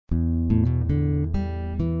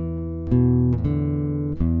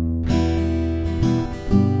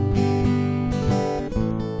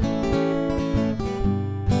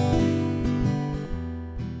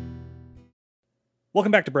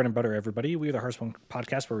Welcome back to Bread and Butter, everybody. We are the Hearthstone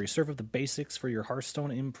podcast where we serve up the basics for your Hearthstone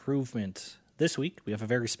improvement. This week, we have a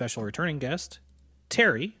very special returning guest,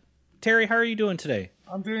 Terry. Terry, how are you doing today?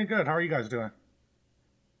 I'm doing good. How are you guys doing?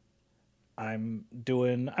 I'm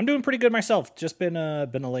doing pretty good myself. Just been a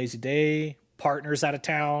lazy day. Partner's out of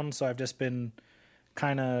town, so I've just been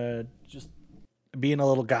kind of just being a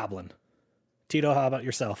little goblin. Tito, how about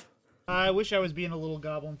yourself? I wish I was being a little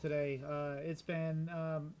goblin today. It's been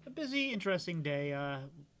a busy, interesting day.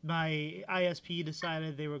 My ISP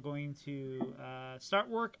decided they were going to start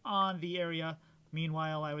work on the area.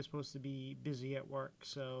 Meanwhile, I was supposed to be busy at work,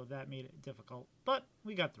 so that made it difficult. But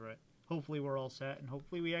we got through it. Hopefully we're all set, and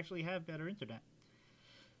hopefully we actually have better internet.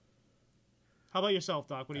 How about yourself,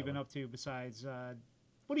 Doc? What have you been up to besides...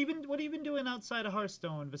 What have you been doing outside of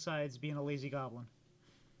Hearthstone besides being a lazy goblin?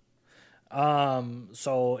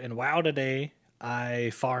 So in WoW today,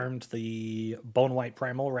 I farmed the Bone White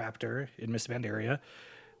Primal Raptor in Mistband area.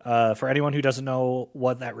 For anyone who doesn't know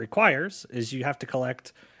what that requires, is you have to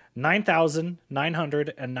collect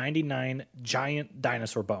 9,999 giant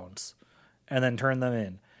dinosaur bones and then turn them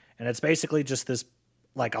in. And it's basically just this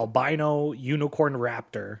like albino unicorn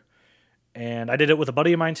raptor. And I did it with a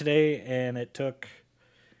buddy of mine today, and it took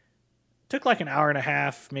like an hour and a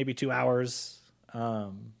half, maybe 2 hours.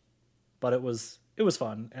 But it was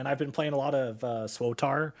fun. And I've been playing a lot of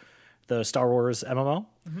SWOTAR, the Star Wars MMO.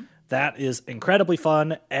 Mm-hmm. That is incredibly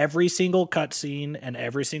fun. Every single cutscene and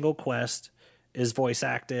every single quest is voice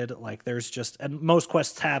acted. Like and most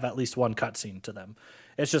quests have at least one cutscene to them.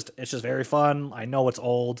 It's just very fun. I know it's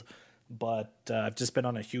old, but I've just been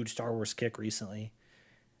on a huge Star Wars kick recently.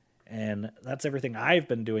 And that's everything I've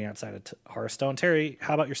been doing outside of Hearthstone. Terry,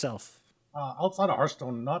 how about yourself? Outside of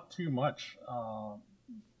Hearthstone, not too much.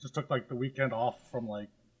 Just took like the weekend off from like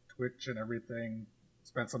Twitch and everything.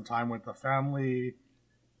 Spent some time with the family.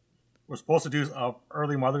 We're supposed to do a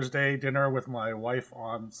early Mother's Day dinner with my wife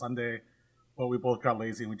on Sunday, but we both got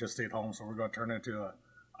lazy and we just stayed home. So we're going to turn it into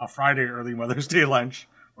a Friday early Mother's Day lunch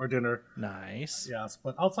or dinner. Nice. Yes,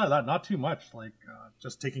 but outside of that, not too much. Like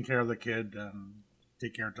just taking care of the kid and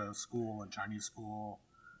take care to school and Chinese school,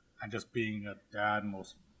 and just being a dad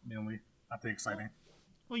mainly. Nothing exciting.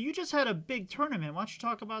 Well, you just had a big tournament. Why don't you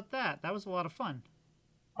talk about that? That was a lot of fun.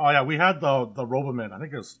 Oh, yeah. We had the Robomint. I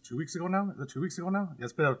think it was 2 weeks ago now. Is it 2 weeks ago now? Yeah,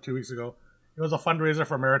 it's been 2 weeks ago. It was a fundraiser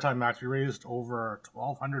for Maritime Max. We raised over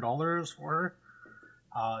 $1,200 for it.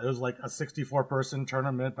 It was like a 64-person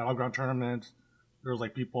tournament, battleground tournament. There was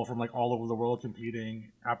like people from like all over the world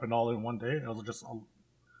competing. Happened all in one day. It was just a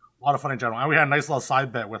lot of fun in general. And we had a nice little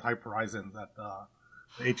side bet with Hyper Horizon that the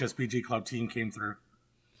HSBG Club team came through.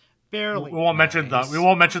 Barely. We won't mention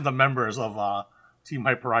the members of Team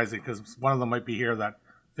Hyper Horizon because one of them might be here that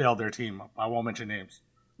failed their team. I won't mention names.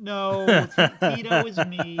 No, Tito is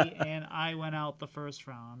me, and I went out the first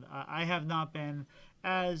round. I have not been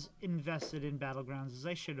as invested in battlegrounds as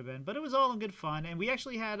I should have been, but it was all in good fun. And we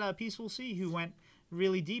actually had Peaceful Sea who went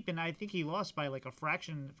really deep, and I think he lost by like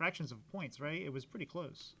fractions of points. Right? It was pretty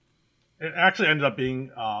close. It actually ended up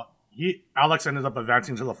being. Alex ended up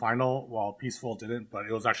advancing to the final while Peaceful didn't, but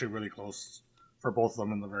it was actually really close for both of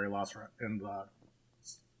them in the very last in the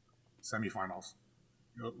semifinals.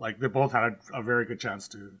 Like they both had a very good chance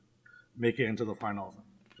to make it into the finals.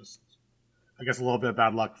 Just, I guess, a little bit of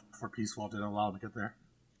bad luck for Peaceful didn't allow them to get there.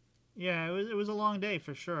 Yeah, it was a long day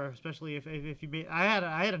for sure, especially if you made. I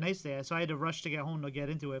had a nice day, so I had to rush to get home to get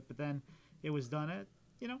into it, but then it was done.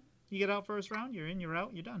 You get out first round, you're in, you're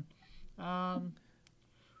out, you're done.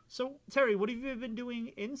 So, Terry, what have you been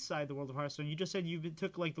doing inside the world of Hearthstone? You just said you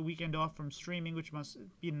took like the weekend off from streaming, which must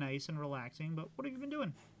be nice and relaxing, but what have you been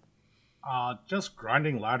doing? Just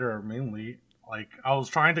grinding ladder mainly. Like, I was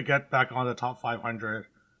trying to get back on the top 500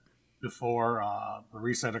 before the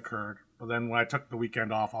reset occurred, but then when I took the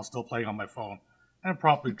weekend off, I was still playing on my phone, and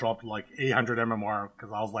probably dropped like 800 MMR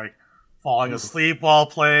because I was like falling asleep while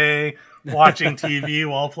playing, watching TV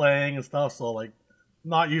while playing and stuff, so like,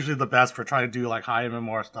 not usually the best for trying to do like high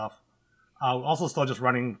MMR stuff. Also still just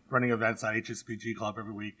running events at HSBG Club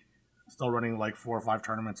every week. Still running like 4 or 5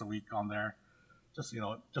 tournaments a week on there. Just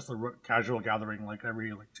just a casual gathering like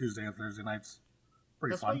every like Tuesday and Thursday nights.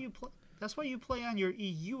 Pretty fun. That's why you play on your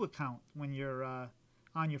EU account when you're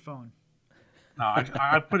on your phone. No,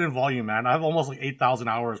 I put in volume, man. I have almost like 8,000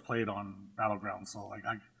 hours played on Battlegrounds, so like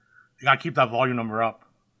I gotta keep that volume number up.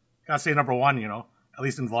 Gotta stay number 1, at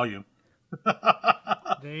least in volume.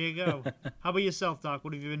 There you go. How about yourself, Doc?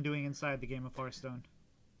 What have you been doing inside the game of Hearthstone?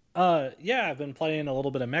 Yeah, I've been playing a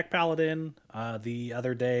little bit of Mech Paladin. The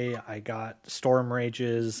other day, I got Storm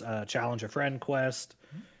Rage's Challenge a Friend quest,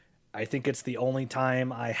 I think it's the only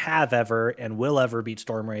time I have ever and will ever beat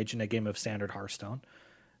Storm Rage in a game of standard Hearthstone.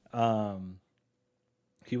 Um,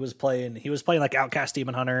 he was playing like Outcast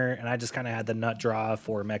Demon Hunter, and I just kind of had the nut draw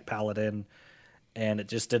for Mech Paladin, and it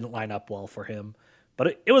just didn't line up well for him.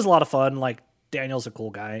 But it was a lot of fun. Like Daniel's a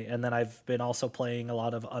cool guy, and then I've been also playing a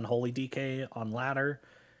lot of Unholy DK on ladder.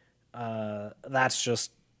 That's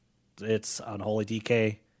just it's Unholy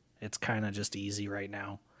DK. It's kind of just easy right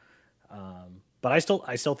now. But I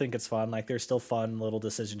still think it's fun. Like there's still fun little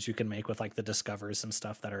decisions you can make with like the discovers and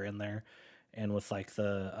stuff that are in there, and with like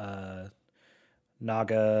the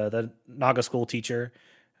Naga school teacher.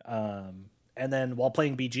 And then while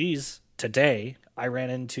playing BGs today, I ran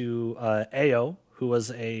into Ao, who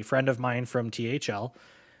was a friend of mine from THL.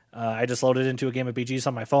 I just loaded into a game of BGs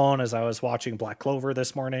on my phone as I was watching Black Clover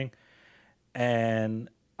this morning, and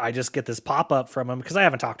I just get this pop up from him because I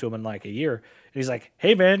haven't talked to him in like a year. And he's like,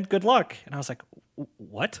 "Hey man, good luck." And I was like,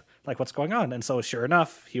 "What? Like what's going on?" And so sure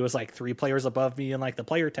enough, he was like 3 players above me in like the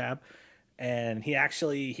player tab, and he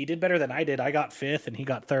did better than I did. I got 5th and he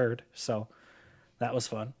got 3rd. So that was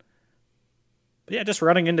fun. But yeah, just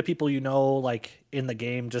running into people like in the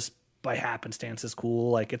game just by happenstance is cool.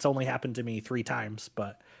 Like it's only happened to me 3 times,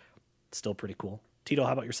 but it's still pretty cool. Tito,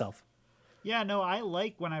 how about yourself? Yeah, no, I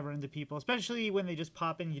like when I run into people, especially when they just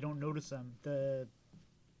pop in and you don't notice them.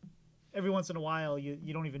 Every once in a while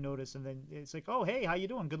you don't even notice, and then it's like, oh hey, how you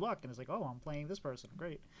doing? Good luck. And it's like, oh, I'm playing this person.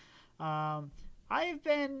 Great. I've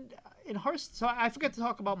been in Hearthstone. So I forget to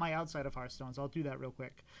talk about my outside of Hearthstone, so I'll do that real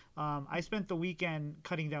quick. I spent the weekend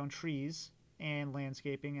cutting down trees and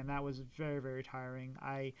landscaping, and that was very, very tiring.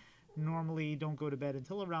 I normally don't go to bed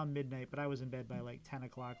until around midnight, but I was in bed by like 10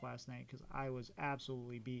 o'clock last night because I was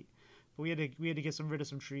absolutely beat. But we had to get rid of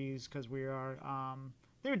some trees because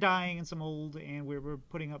they're dying and some old, and we're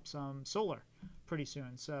putting up some solar pretty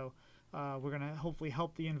soon. So we're gonna hopefully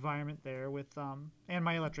help the environment there with and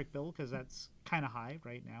my electric bill because that's kind of high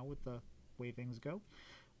right now with the way things go.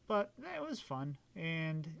 But it was fun,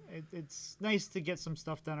 and it's nice to get some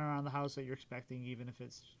stuff done around the house that you're expecting, even if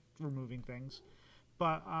it's removing things.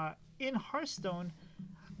 But in Hearthstone,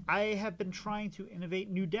 I have been trying to innovate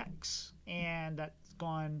new decks, and that's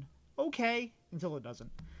gone okay until it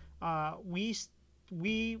doesn't.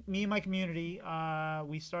 Me and my community,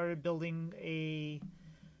 we started building a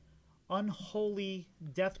unholy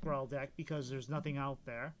Death Growl deck because there's nothing out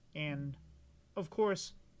there, and of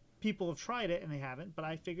course, people have tried it and they haven't. But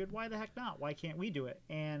I figured, why the heck not? Why can't we do it?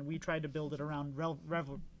 And we tried to build it around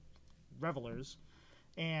revelers,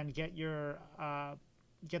 and get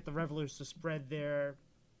the revelers to spread their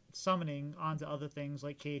summoning onto other things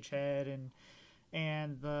like Cagehead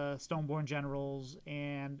and the Stoneborn Generals,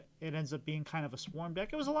 and it ends up being kind of a swarm deck.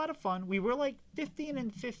 It was a lot of fun. We were like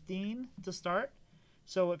 15-15 to start,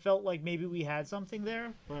 so it felt like maybe we had something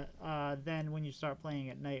there. But then when you start playing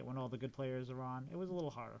at night when all the good players are on, it was a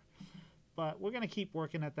little harder. But we're going to keep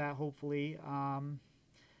working at that, hopefully.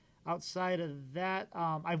 Outside of that,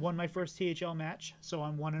 I won my first THL match, so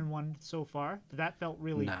I'm 1-1 so far. That felt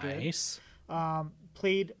really Nice. good.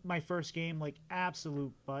 Played my first game like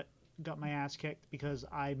absolute butt. Got my ass kicked because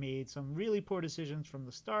I made some really poor decisions from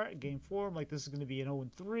the start. Game 4, I'm like, this is going to be an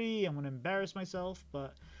 0-3. I'm going to embarrass myself.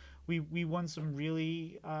 But we won some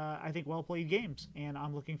really, I think, well-played games. And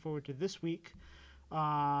I'm looking forward to this week.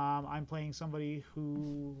 I'm playing somebody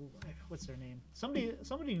who, what's their name?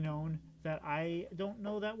 Somebody known that I don't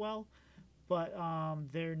know that well, but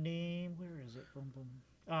their name, where is it? Boom,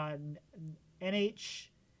 boom. NH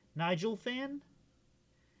Nigel fan,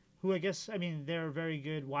 who I guess, I mean, they're a very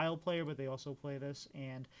good wild player, but they also play this.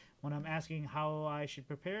 And when I'm asking how I should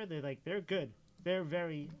prepare, they're like, they're good. They're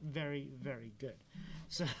very, very, very good.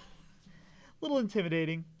 So, a little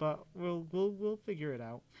intimidating, but we'll figure it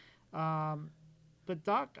out. But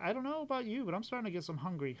Doc, I don't know about you, but I'm starting to get some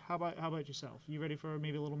hungry. How about yourself? You ready for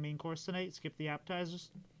maybe a little main course tonight? Skip the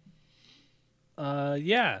appetizers.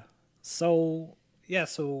 Yeah. So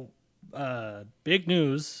big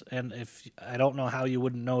news, and if I don't know how you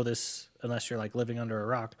wouldn't know this unless you're like living under a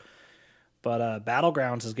rock, but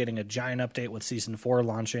Battlegrounds is getting a giant update with Season 4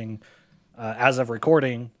 launching as of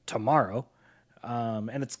recording tomorrow.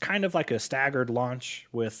 And it's kind of like a staggered launch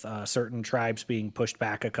with certain tribes being pushed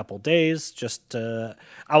back a couple days, just I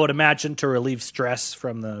would imagine to relieve stress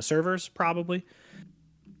from the servers, probably.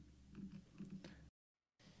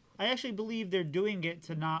 I actually believe they're doing it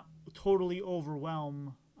to not totally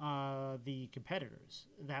overwhelm the competitors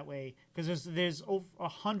that way, because there's over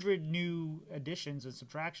 100 new additions and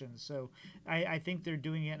subtractions. So I think they're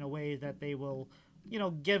doing it in a way that they will,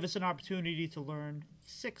 give us an opportunity to learn.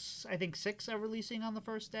 I think six are releasing on the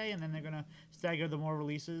first day, and then they're going to stagger the more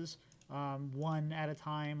releases. one at a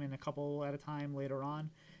time and a couple at a time later on.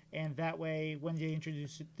 And that way, when they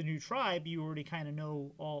introduce the new tribe, you already kind of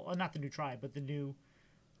know all, not the new tribe, but the new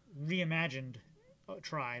reimagined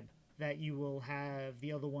tribe, that you will have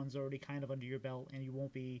the other ones already kind of under your belt, and you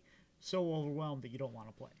won't be so overwhelmed that you don't want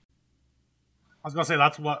to play. I was gonna say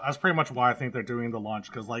that's pretty much why I think they're doing the launch,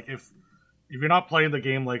 because like if you're not playing the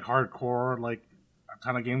game like hardcore, like a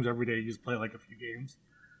ton of games every day, you just play like a few games.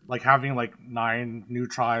 Like having like 9 new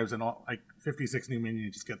tribes and all, like 56 new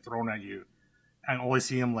minions just get thrown at you, and only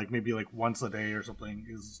see them like maybe like once a day or something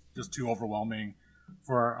is just too overwhelming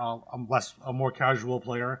for a more casual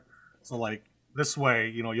player. So like this way,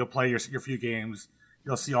 you'll play your few games,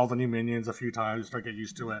 you'll see all the new minions a few times, start get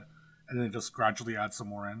used to it, and then just gradually add some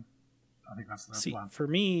more in. I think that's the plan. For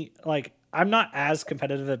me, like, I'm not as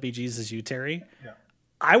competitive at BGs as you, Terry. Yeah.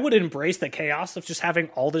 I would embrace the chaos of just having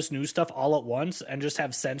all this new stuff all at once and just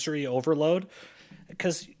have sensory overload,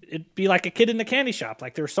 because it'd be like a kid in the candy shop.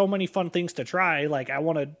 Like, there's so many fun things to try. Like, I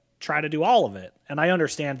want to try to do all of it. And I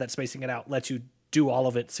understand that spacing it out lets you do all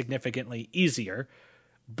of it significantly easier,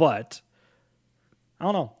 but I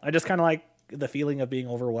don't know. I just kind of like the feeling of being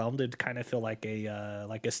overwhelmed. It'd kind of feel like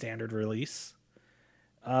a standard release.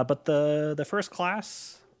 But the first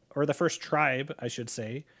class, or the first tribe, I should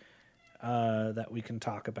say, that we can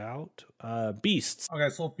talk about, beasts. Okay,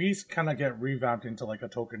 so beasts kind of get revamped into like a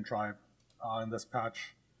token tribe in this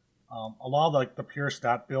patch. A lot of like the pure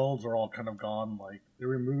stat builds are all kind of gone. Like they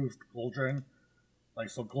removed Goldrin. Like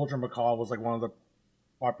so, Goldrin Macaw was like one of the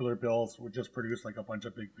popular builds, which just produced like a bunch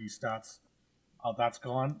of big beast stats. That's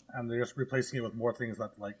gone, and they're just replacing it with more things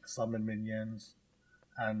that like summon minions,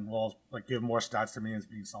 and will like give more stats to minions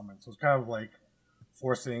being summoned. So it's kind of like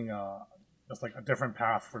forcing just like a different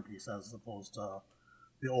path for beasts as opposed to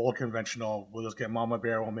the old conventional. We'll just get Mama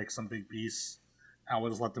Bear, we'll make some big beasts, and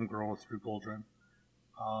we'll just let them grow through Goldrin.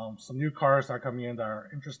 Some new cards that are coming in that are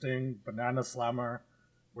interesting. Banana Slammer,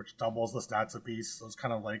 which doubles the stats of beasts, so it's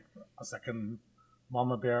kind of like a second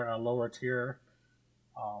Mama Bear at a lower tier.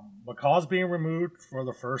 Macaw's being removed for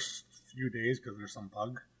the first few days because there's some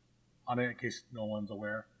bug on it, in case no one's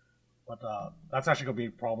aware. But that's actually going to be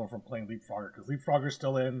a problem from playing Leapfrogger, because Leapfrogger's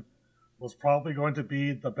still in. Was probably going to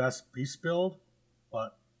be the best beast build,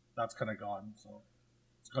 but that's kind of gone. So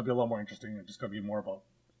it's going to be a lot more interesting. It's just going to be more about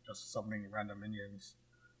just summoning random minions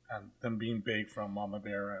and them being big from Mama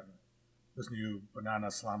Bear and this new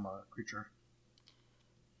Banana Slammer creature.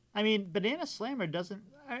 I mean, Banana Slammer doesn't...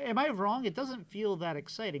 Am I wrong? It doesn't feel that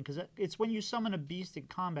exciting, because it's when you summon a beast in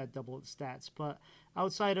combat double its stats, but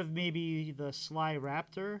outside of maybe the Sly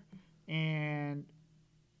Raptor, and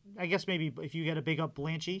I guess maybe if you get a big up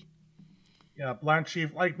Blanchy. Yeah,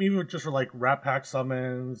 Blanchy, like maybe just for like Rat Pack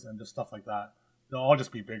summons and just stuff like that. They'll all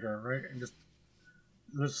just be bigger, right? And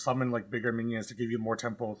just summon like bigger minions to give you more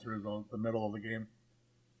tempo through the middle of the game.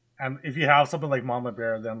 And if you have something like Mama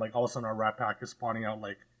Bear, then like all of a sudden our Rat Pack is spawning out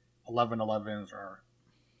like 11 11s or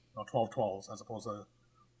 12 12s as opposed to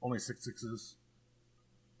only 6 6s.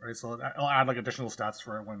 Right, so it'll add like additional stats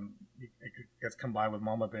for it when it gets combined with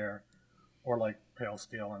Mama Bear or like Pale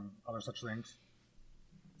Scale and other such things.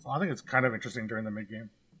 So I think it's kind of interesting during the mid game.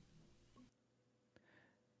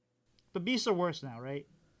 The beasts are worse now, right?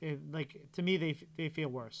 Like to me, they feel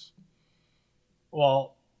worse.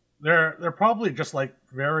 Well, they're probably just like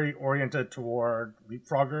very oriented toward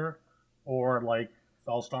Leapfrogger or like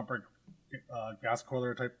Fellstomper, Gas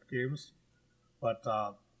Coiler type games, but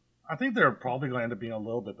I think they're probably going to end up being a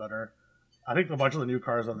little bit better. I think a bunch of the new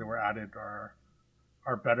cards that they were added are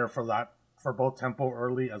better for that, for both tempo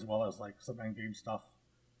early as well as like some end game stuff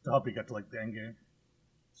to help you get to like the end game.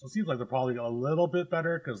 So it seems like they're probably a little bit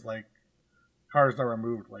better because like cards that are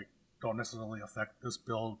removed like don't necessarily affect this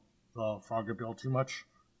build, the Frogger build, too much.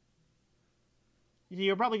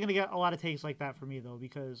 You're probably going to get a lot of takes like that for me though,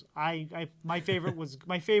 because my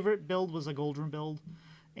favorite build was a Goldrin build,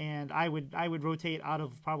 and I would rotate out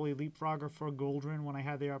of probably Leapfrogger for Goldrin when I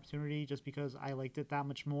had the opportunity, just because I liked it that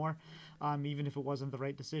much more, even if it wasn't the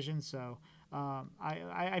right decision. So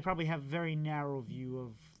I probably have a very narrow view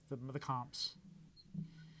of the comps.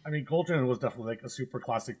 I mean, Goldrin was definitely like a super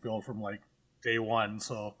classic build from like day one,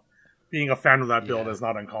 so being a fan of that build is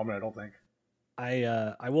not uncommon, I don't think.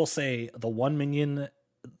 I will say the one minion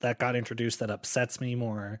that got introduced that upsets me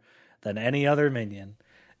more than any other minion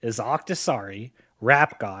is Octosari,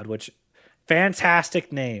 Rap God, which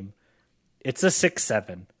fantastic name. It's a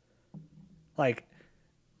 6/7. Like,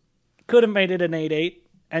 could have made it an 8/8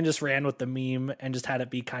 and just ran with the meme and just had it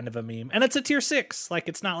be kind of a meme. And it's a tier 6. Like,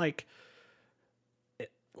 it's not like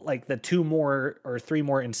the 2 more or 3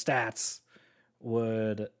 more in stats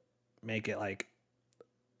would make it like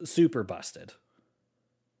super busted.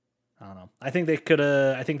 I don't know. I think they could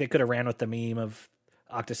have. I think they could have ran with the meme of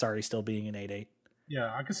Octasari still being an 8/8.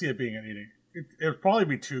 Yeah, I could see it being an 80. It'd probably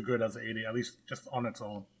be too good as an 80, at least just on its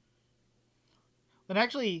own. But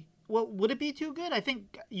actually, well, would it be too good? I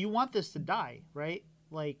think you want this to die, right?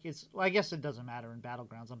 Like it's. Well, I guess it doesn't matter in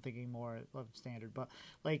battlegrounds. I'm thinking more of standard, but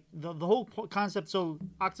like the whole concept. So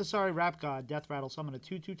Octasari Rap God Death Rattle summon a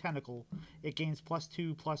 2/2 tentacle. It gains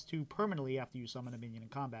 +2/+2 permanently after you summon a minion in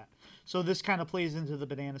combat. So this kind of plays into the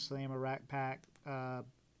Banana Slam or Rack Pack.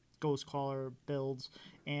 Ghost Caller builds,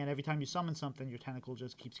 and every time you summon something, your tentacle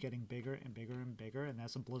just keeps getting bigger and bigger and bigger, and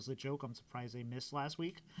that's a Blizzard joke. I'm surprised they missed last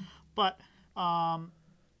week, but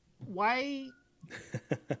why?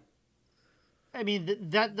 I mean,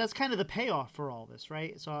 that's kind of the payoff for all this,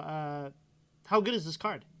 right? So, how good is this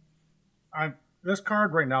card? This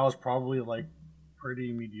card right now is probably like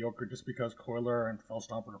pretty mediocre, just because Coiler and Fell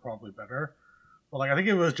Stomper are probably better. But like, I think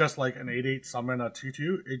if it was just like an 8/8 summon a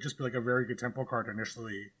 2/2, it'd just be like a very good tempo card to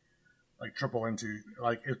initially like triple into.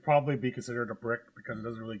 Like, it'd probably be considered a brick because it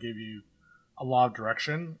doesn't really give you a lot of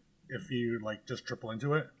direction if you like just triple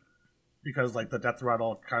into it. Because like the Death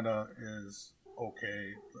Rattle kind of is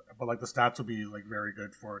okay, but like the stats would be like very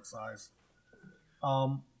good for its size.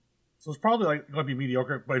 So it's probably like going to be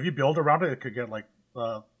mediocre. But if you build around it, it could get like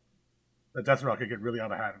the Death Rattle could get really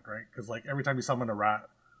out of hand, right? Because like every time you summon a rat,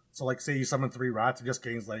 so like say you summon 3 rats, it just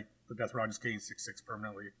gains like the Death Rattle just gains 6/6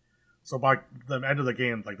 permanently. So by the end of the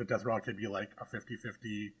game, like the Death Rattle could be like a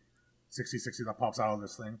 50/50, 60/60 that pops out of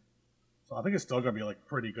this thing. So I think it's still going to be like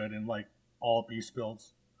pretty good in like all beast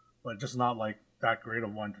builds, but just not like that great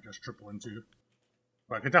of one to just triple into.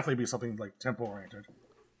 But it could definitely be something like tempo oriented.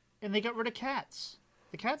 And they got rid of cats.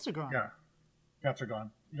 The cats are gone. Yeah, cats are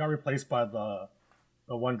gone. You got replaced by the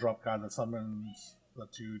 1-drop guy that summons the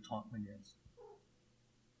 2 taunt minions.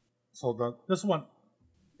 So this one,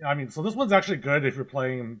 I mean, so this one's actually good if you're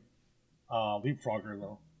playing Leapfrogger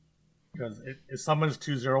though, because it summons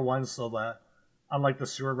 2/0/1, so that unlike the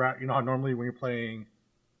sewer rat, you know how normally when you're playing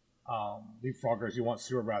Leapfroggers, you want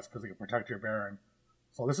sewer rats because they can protect your Baron.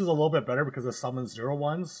 So this is a little bit better because it summons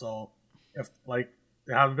 0/1s. So if like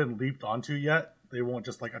they haven't been leaped onto yet, they won't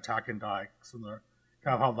just like attack and die. So they're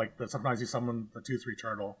kind of how like sometimes you summon the 2/3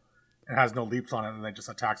 turtle and has no leaps on it and then just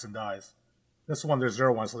attacks and dies. This one there's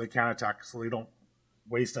 0/1, so they can't attack, so they don't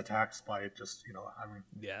waste attacks by just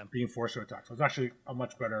being forced to attack. So it's actually a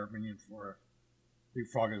much better minion for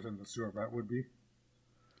Leapfroggers than the sewer rat would be.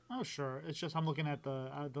 Oh sure, it's just I'm looking at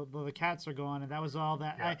the cats are gone, and that was all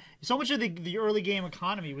that. Yeah. So much of the early game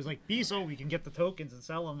economy was like, be so we can get the tokens and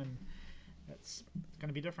sell them, and it's going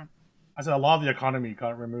to be different. I said a lot of the economy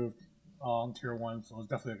got removed on tier 1, so it's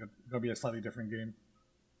definitely going to be a slightly different game.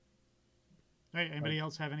 All right, anybody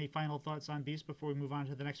else have any final thoughts on Beast before we move on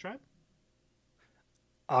to the next tribe?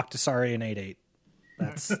 Octasari and 8/8.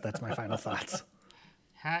 That's my final thoughts.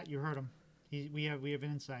 Hat, you heard him. We have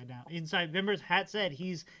an inside now. Inside, remember, Hat said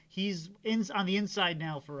he's on the inside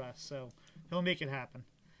now for us, so he'll make it happen.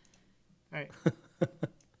 All right.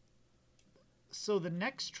 So the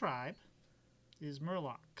next tribe is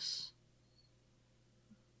Murlocs,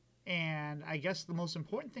 and I guess the most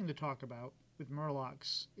important thing to talk about with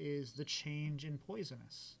Murlocs is the change in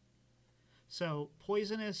Poisonous. So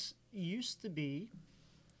Poisonous used to be,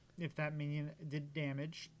 if that minion did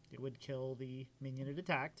damage, it would kill the minion it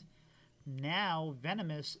attacked. Now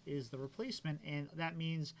Venomous is the replacement, and that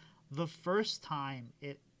means the first time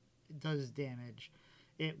it does damage,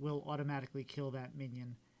 it will automatically kill that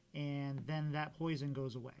minion, and then that poison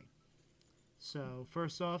goes away. So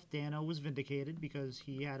first off, Dano was vindicated because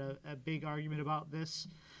he had a big argument about this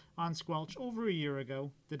on Squelch over a year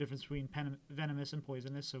ago, the difference between Venomous and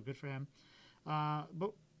Poisonous, so good for him.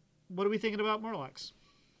 But what are we thinking about Murlocs?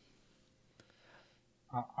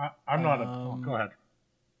 I'm not go ahead.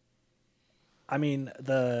 I mean,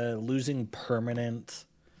 the losing permanent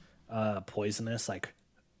Poisonous like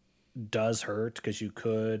does hurt because you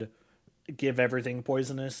could give everything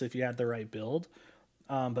Poisonous if you had the right build,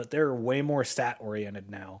 but they're way more stat oriented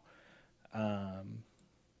now.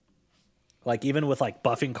 Like even with like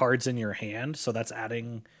buffing cards in your hand, so that's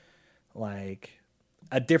adding like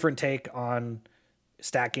a different take on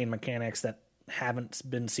stat gain mechanics that haven't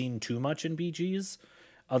been seen too much in BGs.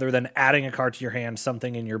 Other than adding a card to your hand,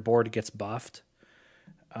 something in your board gets buffed.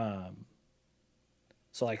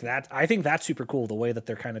 So like that, I think that's super cool. The way that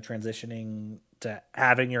they're kind of transitioning to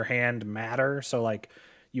having your hand matter. So like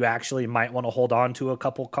you actually might want to hold on to a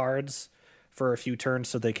couple cards for a few turns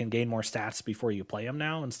so they can gain more stats before you play them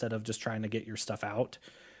now, instead of just trying to get your stuff out.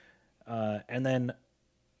 And then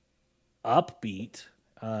Upbeat,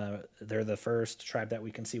 they're the first tribe that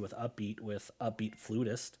we can see with Upbeat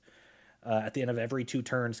Flutist. At the end of every 2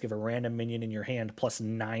 turns, give a random minion in your hand plus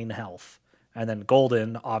 9 health. And then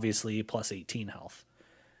golden, obviously, plus 18 health.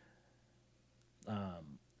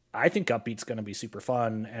 I think Upbeat's going to be super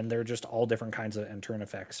fun, and they're just all different kinds of end turn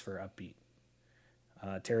effects for Upbeat.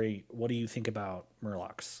 Terry, what do you think about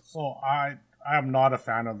Murlocs? So I am not a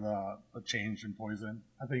fan of the change in poison.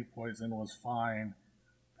 I think poison was fine,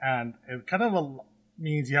 and it kind of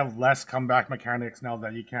means you have less comeback mechanics now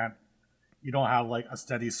that you don't have like a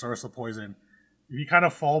steady source of poison. If you kind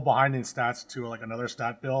of fall behind in stats to like another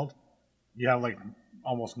stat build, you have like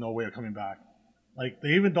almost no way of coming back. Like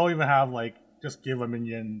they don't even have like just give a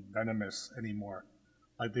minion venomous anymore.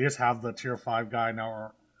 Like they just have the tier 5 guy now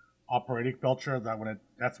or operatic belcher that when it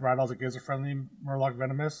death rattles it gives a friendly Murloc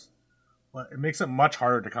venomous. But it makes it much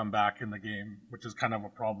harder to come back in the game, which is kind of a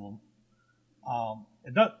problem.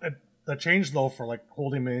 The change though for like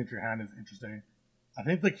holding minion in your hand is interesting. I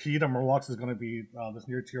think the key to Murlocs is going to be this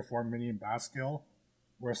near tier 4 minion bass skill,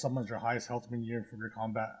 where summons your highest health minion from your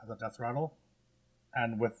combat as a death rattle,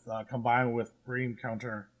 and with combined with Bream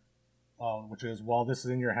counter, which is while this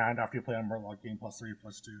is in your hand after you play on Murloc, gain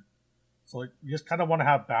 +3/+2. So like, you just kind of want to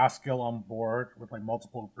have bass skill on board with like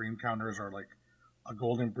multiple Bream counters or like a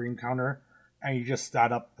golden Bream counter, and you just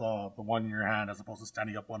stat up the one in your hand as opposed to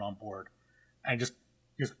standing up one on board, and just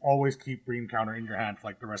always keep Bream counter in your hand for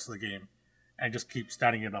like the rest of the game, and just keep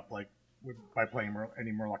statting it up like by playing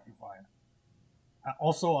any Murloc you find.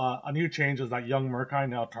 Also, a new change is that Young Murkai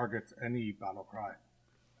now targets any battle cry,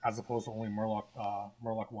 as opposed to only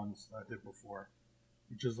Murloc ones that I did before,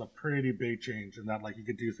 which is a pretty big change in that like you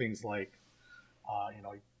could do things like,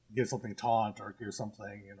 give something taunt or do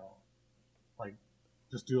something, like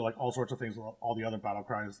just do like all sorts of things with all the other new battle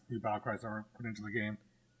cries that were put into the game.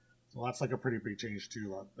 So that's like a pretty big change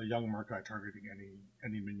too. The Young Murkai targeting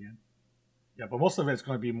any minion. Yeah, but most of it's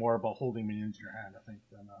going to be more about holding minions in your hand, I think,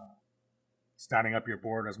 than standing up your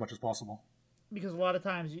board as much as possible. Because a lot of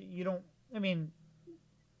times you don't. I mean,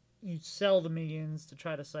 you sell the minions to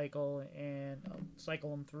try to cycle and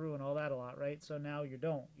cycle them through and all that a lot, right? So now you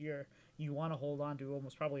don't. You want to hold on to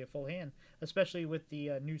almost probably a full hand, especially with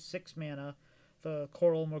the new 6 mana, the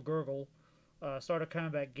Coral McGurgle. Start of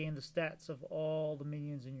combat, gain the stats of all the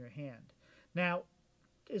minions in your hand. Now,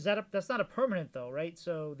 that's not a permanent though, right?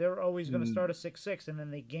 So they're always going to start a 6/6 and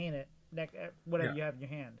then they gain it whatever you have in your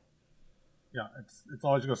hand. Yeah, it's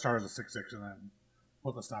always going to start as a 6/6 and then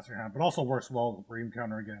put the stats in your hand, but also works well with Bream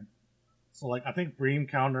counter again. So like I think Bream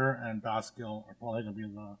counter and Bass skill are probably going to be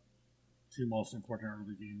the 2 most important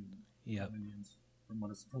early game minions from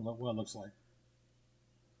what it looks like.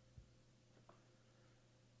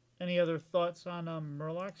 Any other thoughts on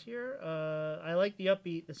Murlocs here? I like the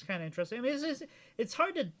Upbeat. It's kind of interesting. I mean, it's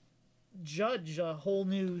hard to judge a whole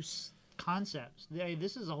new concept.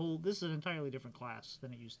 This is an entirely different class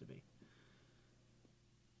than it used to be.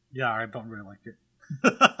 Yeah, I don't really like it.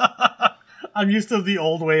 I'm used to the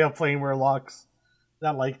old way of playing Murlocs.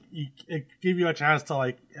 That like it gave you a chance to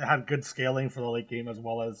like have good scaling for the late game as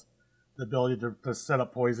well as the ability to set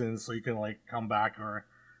up poisons so you can like come back or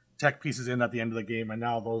tech pieces in at the end of the game, and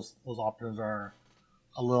now those options are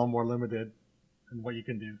a little more limited in what you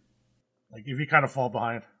can do. Like if you kind of fall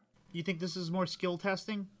behind. You think this is more skill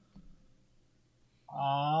testing?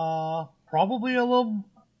 Probably a little.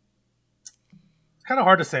 It's kind of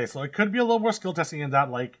hard to say. So it could be a little more skill testing in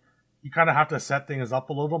that like you kind of have to set things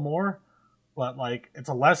up a little more, but like it's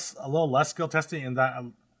a little less skill testing in that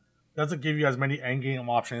it doesn't give you as many endgame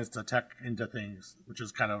options to tech into things, which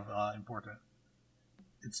is kind of important.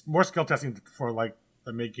 It's more skill testing for like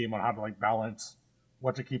the mid game on how to like balance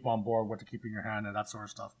what to keep on board, what to keep in your hand, and that sort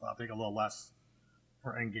of stuff. But I think a little less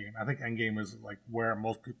for end game. I think end game is like where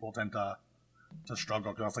most people tend to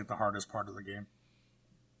struggle because that's like the hardest part of the game.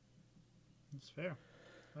 That's fair.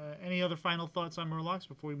 Any other final thoughts on Murlocs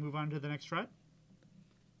before we move on to the next tribe?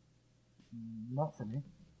 Not for me.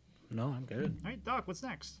 No, I'm good. All right, Doc, what's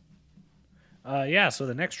next? So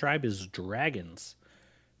the next tribe is dragons.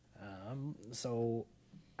 So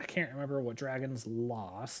I can't remember what dragons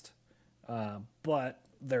lost, but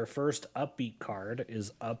their first Upbeat card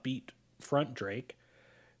is Upbeat Front Drake,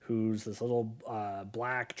 who's this little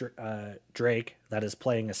black Drake that is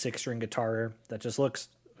playing a 6-string guitar that just looks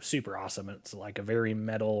super awesome. It's like a very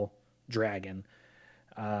metal dragon.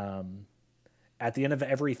 At the end of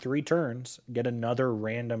every 3 turns, get another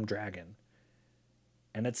random dragon.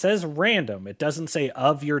 And it says random. It doesn't say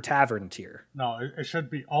of your tavern tier. No, it should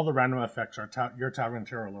be all the random effects are your tavern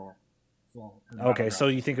tier or lower. So okay, so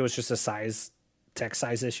you think it was just a text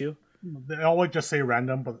size issue? They always just say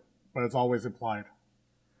random, but it's always implied.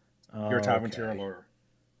 Your tavern tier or lower.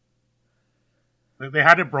 They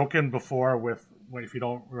had it broken before if you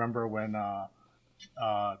don't remember when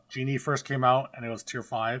Genie first came out and it was tier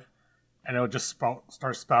 5, and it would just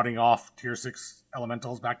start spouting off tier 6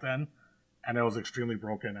 elementals back then, and it was extremely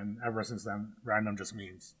broken, and ever since then, random just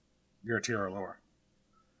means you're a tier or lower.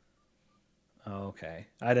 Okay.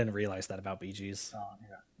 I didn't realize that about BGs.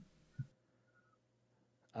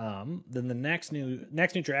 Yeah. Then the next new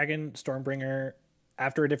dragon, Stormbringer,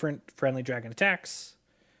 after a different friendly dragon attacks,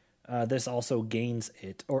 this also gains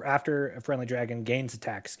it. Or after a friendly dragon gains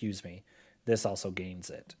attack, this also gains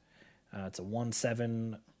it. It's a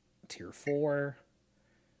 1/7 tier 4.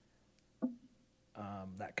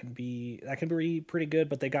 That can be pretty good,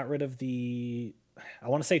 but they got rid of I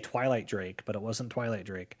want to say Twilight Drake, but it wasn't Twilight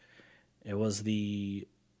Drake. It was the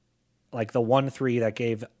 1/3 that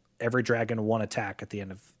gave every dragon one attack at the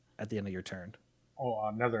end of your turn.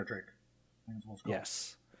 Oh, Nether Drake.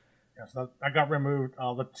 Yes. Yes, that got removed.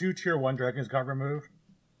 The 2 tier 1 dragons got removed.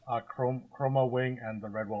 Chroma Wing and the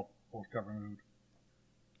Red Wolf both got removed.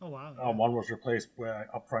 Oh wow! Yeah. One was replaced with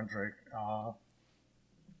Upfront Drake.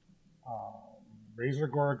 Razor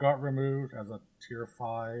Gore got removed as a tier 5.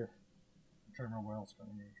 I'm trying to remember what else got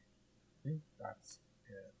removed. I think that's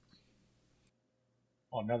it.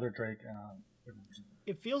 Oh, Nether Drake and.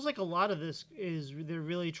 It feels like a lot of this is they're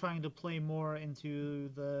really trying to play more into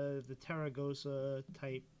the Terragosa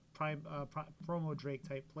type promo Drake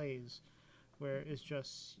type plays, where it's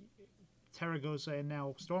just Terragosa and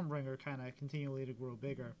now Stormbringer kind of continually to grow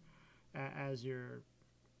bigger as your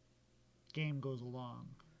game goes along.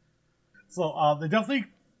 So they're definitely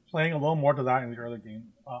playing a little more to that in the early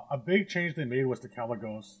game. A big change they made was the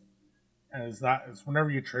Caligos, and is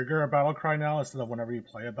whenever you trigger a battle cry now instead of whenever you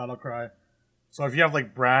play a battle cry. So if you have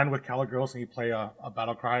like Bran with Caligos and you play a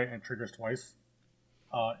battle cry and triggers twice,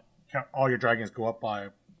 all your dragons go up by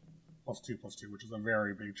 +2/+2, which is a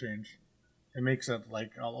very big change. It makes it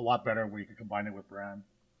like a lot better when you can combine it with Bran.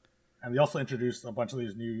 And they also introduced a bunch of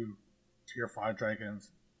these new tier 5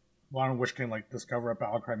 dragons, one of which can like discover a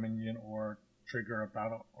battle cry minion or trigger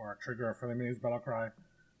a friendly minion's battle cry,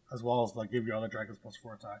 as well as like give you other dragons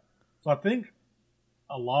 +4 attack. So I think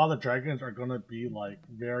a lot of the dragons are going to be like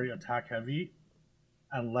very attack heavy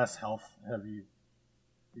and less health heavy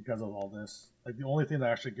because of all this. Like the only thing that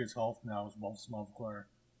actually gives health now is Wolf Smuggler,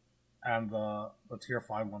 and the tier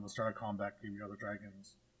 5 one, the start of combat, give you other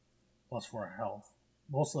dragons +4 health.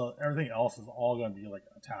 Everything else is all going to be like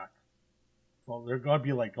attack. So they're going to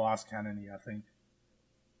be like glass cannon-y, I think,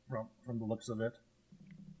 from the looks of it.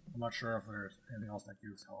 I'm not sure if there's anything else that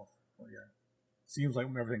gives health, but yeah, seems like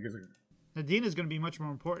everything gives it. Nadine is going to be much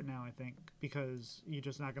more important now, I think, because you're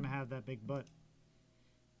just not going to have that big butt.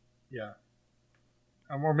 Yeah.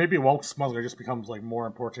 Or maybe Wolf Smuggler just becomes like more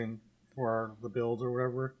important for the build or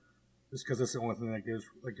whatever, just because it's the only thing that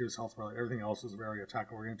gives health. For everything else is very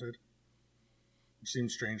attack oriented, which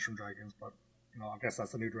seems strange from dragons, but I guess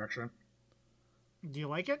that's the new direction. Do you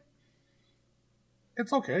like it?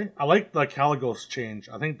 It's okay. I like the Caligos change.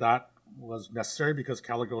 I think that was necessary because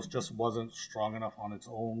Caligos just wasn't strong enough on its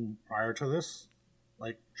own prior to this.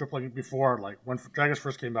 Like tripling before, like when dragons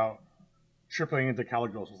first came out, tripling into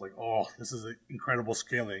Caligos was like, oh, this is incredible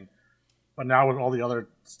scaling. But now with all the other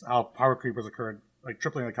power creepers occurred, like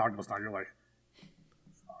tripling the Caligos now, you're like,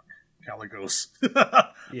 fuck, Caligos.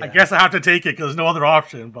 Yeah. I guess I have to take it because there's no other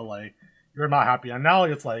option, but like, you're not happy. And now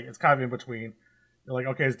it's like, it's kind of in between. You're like,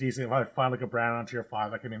 okay, it's decent. If I find like a brand on tier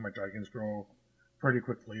 5, I can make my dragons grow pretty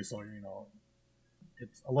quickly. So,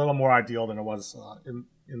 it's a little more ideal than it was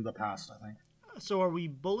in the past, I think. So are we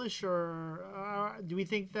bullish, or do we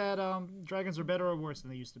think that dragons are better or worse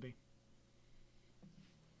than they used to be?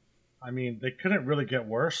 I mean, they couldn't really get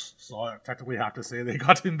worse, so I technically have to say they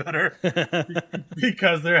got even better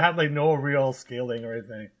because they had like no real scaling or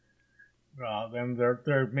anything. Then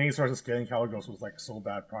their main source of scaling, Caligos, was like so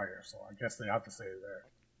bad prior, so I guess they have to say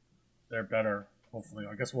they're better. Hopefully,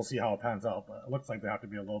 I guess we'll see how it pans out, but it looks like they have to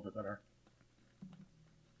be a little bit better.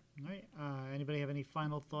 All right. Anybody have any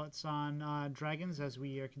final thoughts on dragons as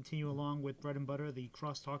we continue along with Bread and Butter, the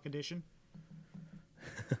Crosstalk edition?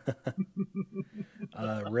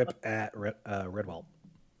 Rip at Redwell.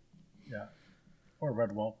 Yeah. Or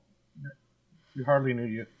Redwell. We hardly knew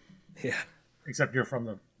you. Yeah. Except you're from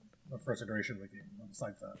the first iteration of the game.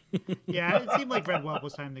 Besides that. Yeah, it seemed like Redwell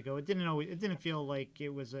was time to go. It didn't feel like it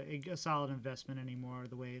was a solid investment anymore,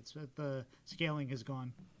 the way the scaling has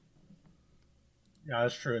gone. Yeah,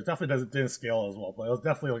 that's true. It definitely didn't scale as well, but it was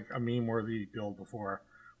definitely like a meme-worthy build before,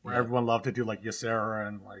 where everyone loved to do like Ysera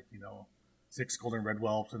and like 6 golden red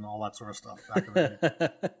whelps and all that sort of stuff back in the day.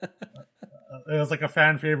 It was like a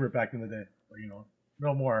fan favorite back in the day, but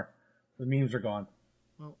no more. The memes are gone.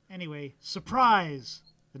 Well, anyway, surprise!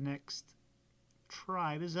 The next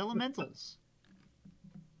tribe is elementals.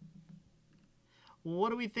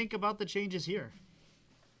 What do we think about the changes here?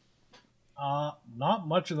 Not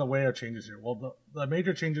much in the way of changes here. Well, the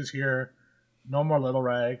major changes here: no more Little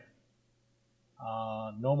Rag,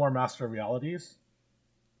 no more Master of Realities,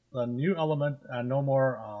 the new element, and no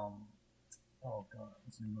more. Oh god,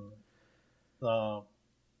 what's the name of it? The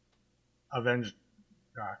Avenged.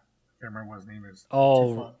 I can't remember what his name is.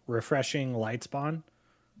 Oh, refreshing light spawn.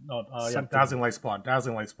 No, yeah, Dazzling Light Spawn.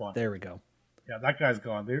 Dazzling Light Spawn. There we go. Yeah, that guy's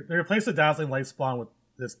gone. They replaced the Dazzling Light Spawn with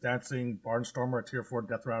this Dancing Barnstormer, Tier 4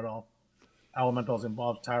 Death Rattle. Elementals in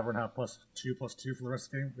Bob's Tavern have +2/+2 for the rest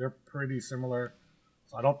of the game. They're pretty similar,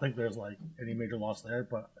 so I don't think there's like any major loss there.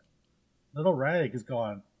 But Little Rag is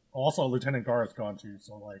gone. Also, Lieutenant Gar is gone too.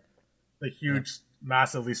 So like the huge,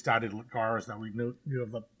 massively statted Gars that we knew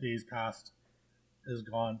of the days past is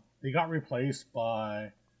gone. They got replaced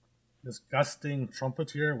by this Gusting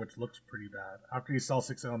Trumpeteer, which looks pretty bad. After you sell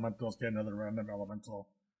 6 elementals, get another random elemental,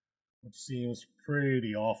 which seems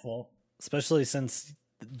pretty awful. Especially since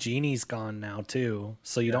Genie's gone now too,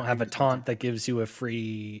 so you don't have a taunt that gives you a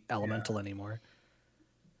free elemental anymore.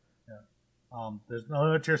 Yeah. There's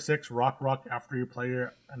another tier 6 Rock. After you play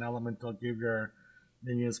an elemental, give your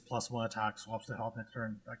minions +1 attack, swaps the health next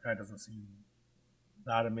turn. That guy doesn't seem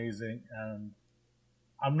that amazing, and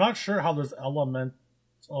I'm not sure how this elemental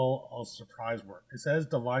surprise work. It says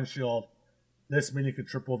Divine Shield. This minion could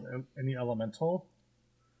triple any elemental.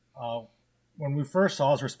 When we first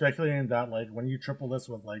saw this, we're speculating that like when you triple this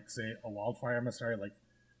with like say a Wildfire Emissary, like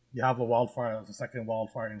you have a Wildfire as a second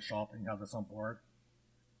Wildfire in shop and you have this on board,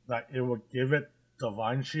 that it would give it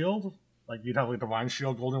Divine Shield. Like you'd have like Divine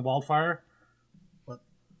Shield Golden Wildfire. But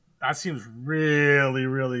that seems really,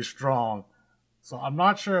 really strong. So I'm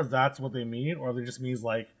not sure if that's what they mean, or if it just means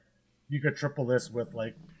like you could triple this with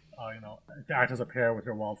like act as a pair with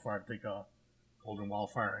your Wildfire, take a Golden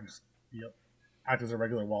Wildfire and just act as a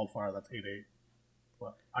regular Wildfire. That's 8/8.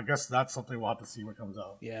 But I guess that's something we'll have to see what comes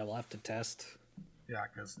out. Yeah, we'll have to test. Yeah,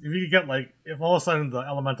 because if you get like, if all of a sudden the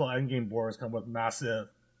elemental endgame boards come with massive,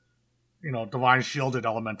 divine shielded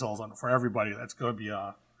elementals for everybody, that's going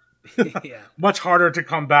to be much harder to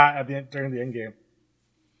combat during the endgame.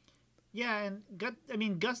 Yeah,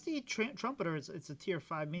 and Gusty Trumpeter, it's a tier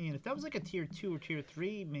 5 minion. If that was like a tier 2 or tier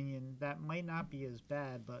 3 minion, that might not be as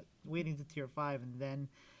bad, but waiting to tier 5 and then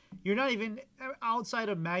you're not even, outside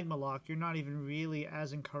of Magma Lock, you're not even really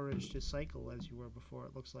as encouraged to cycle as you were before,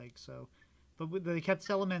 it looks like. So, but they kept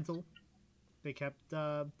Elemental, they kept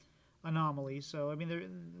Anomaly, so I mean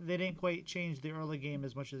they didn't quite change the early game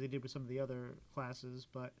as much as they did with some of the other classes,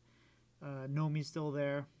 but Nomi's still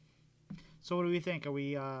there. So what do we think? Are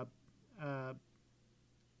we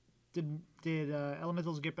did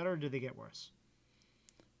elementals get better or did they get worse?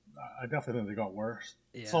 I definitely think they got worse.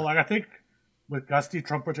 Yeah. So like I think with Gusty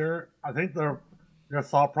Trumpeter, I think their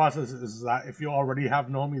thought process is that if you already have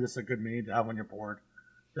Nomi, this is a good minion to have on your board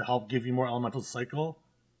to help give you more elemental cycle.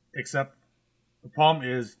 Except the problem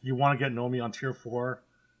is you want to get Nomi on tier 4,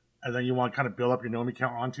 and then you want to kind of build up your Nomi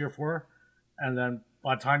count on tier 4, and then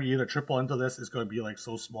by the time you either triple into this, it's going to be like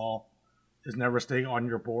so small, it's never staying on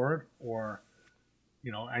your board, or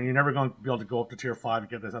and you're never going to be able to go up to tier 5 and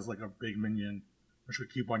get this as like a big minion, which would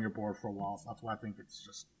keep on your board for a while. So that's why I think it's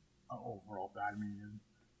just an overall bad minion.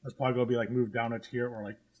 It's probably going to be like moved down a tier or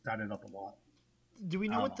like statted up a lot. Do we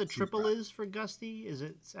know what the triple is for Gusty? Is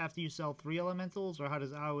it after you sell 3 elementals, or did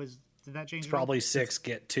that change? It's probably 6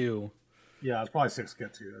 get 2. Yeah, it's probably 6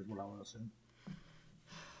 get 2 is what I would assume.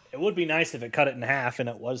 It would be nice if it cut it in half and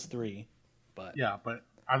it was 3, but yeah, but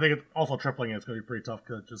I think also tripling it's going to be pretty tough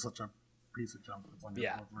because it's just such a piece of junk that's on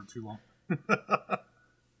your board for too long.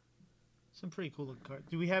 Some pretty cool looking cards.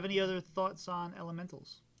 Do we have any other thoughts on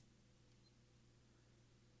elementals?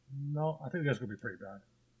 No, I think that's going to be pretty bad.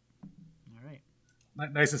 All right.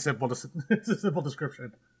 Nice and simple. It's a simple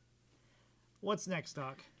description. What's next,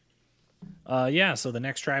 Doc? So the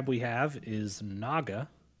next tribe we have is Naga.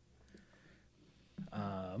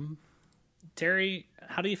 Terry,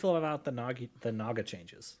 how do you feel about the Naga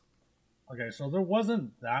changes? Okay, so there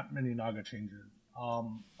wasn't that many Naga changes.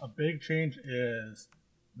 A big change is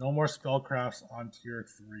no more spellcrafts on tier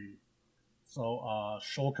 3. So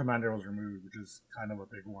Shoal Commander was removed, which is kind of a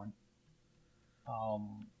big one.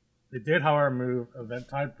 They did, however, move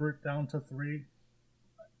Eventide Brute down to 3,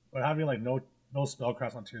 but having like no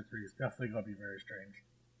spellcrafts on tier 3 is definitely going to be very strange.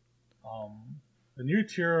 The new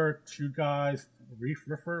tier 2 guys, Reef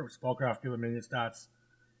Riffer, spellcraft give a minion stats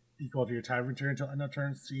equal to your tavern tier until end of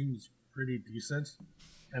turn, seems pretty decent.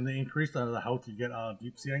 And they increase the health you get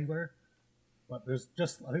Deep Sea Angler. but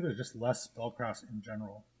I think there's just less spellcrafts in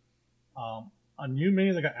general. A new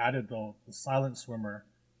minion that got added though, the Silent Swimmer.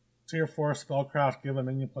 Tier 4 spellcraft, give a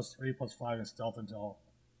minion +3/+5 in stealth until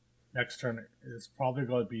next turn is probably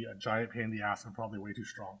going to be a giant pain in the ass and probably way too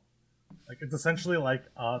strong. Like it's essentially like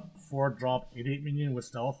a 4-drop 8/8 minion with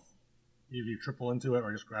stealth if you triple into it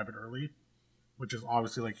or just grab it early, which is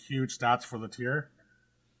obviously like huge stats for the tier.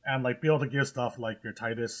 And like be able to give stuff like your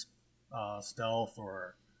Titus stealth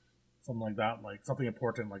or something like that, like something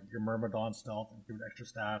important like your Myrmidon stealth and give it extra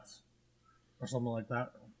stats or something like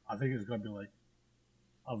that. I think it's going to be like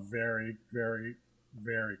a very, very,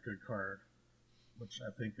 very good card, which I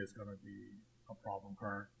think is going to be a problem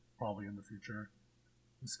card probably in the future.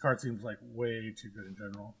 This card seems like way too good in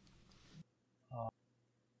general.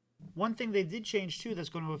 One thing they did change too that's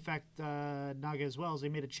going to affect Naga as well is they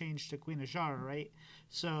made a change to Queen Azshara, right?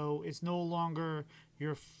 So it's no longer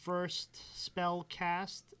your first spell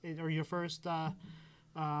cast or your first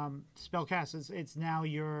spell cast. It's now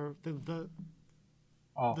your the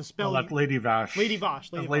spell. Like Lady Vash. Lady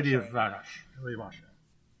Vash. Lady Vash.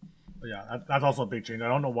 But yeah, that's also a big change. I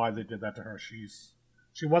don't know why they did that to her.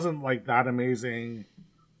 She wasn't like that amazing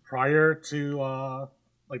prior to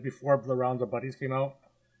like before the rounds of buddies came out.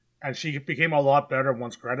 And she became a lot better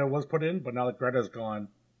once Greta was put in, but now that Greta's gone,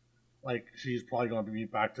 like she's probably going to be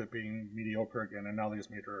back to being mediocre again, and now they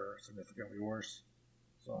just made her significantly worse.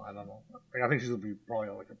 So I don't know. Like, I think she's going to be probably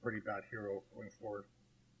like a pretty bad hero going forward.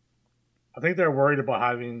 I think they're worried about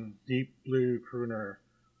having Deep Blue Crooner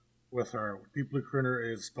with her. Deep Blue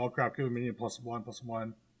Crooner is spellcraft, give a minion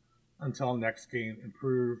 +1/+1 until next game.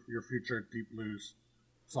 Improve your future Deep Blues.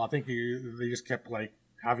 So I think they just kept like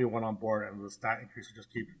having one on board, and the stat increase would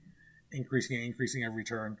just keep increasing every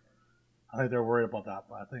turn. I think they're worried about that,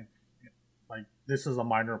 but I think like this is a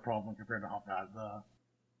minor problem compared to how bad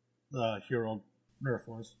the hero nerf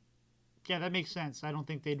was. Yeah, that makes sense. I don't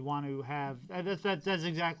think they'd want to have that's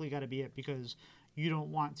exactly got to be it, because you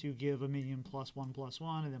don't want to give a minion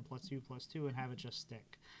 +1/+1 and then +2/+2 and have it just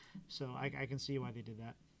stick. So I can see why they did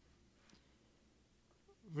that.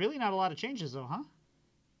 Really, not a lot of changes though, huh?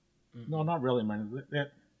 No, not really, man.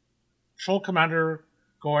 Troll Commander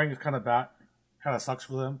going is kind of bad. Kind of sucks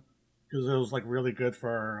for them because it was like really good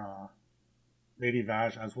for Lady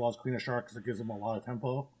Vash as well as Queen Azshara because it gives them a lot of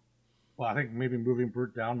tempo. But I think maybe moving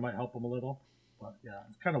Brute down might help them a little. But yeah,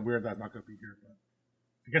 it's kind of weird that it's not going to be here. But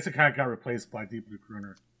I guess it kind of got replaced by Deep Blue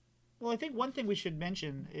Crooner. Well, I think one thing we should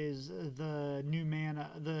mention is the new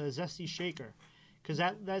mana, the Zesty Shaker, because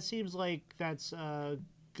that seems like that's a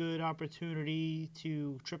good opportunity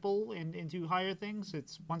to triple into higher things.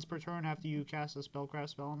 It's once per turn after you cast a spellcraft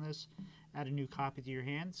spell on this, add a new copy to your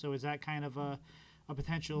hand. So is that kind of a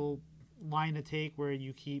potential line to take where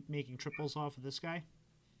you keep making triples off of this guy?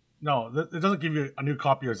 No, it doesn't give you a new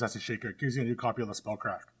copy of Zesty Shaker. It gives you a new copy of the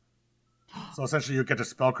spellcraft. So essentially, you get to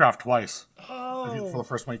spellcraft twice for the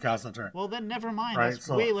first one you cast that turn. Well, then never mind. Right, That's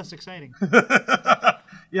way less exciting.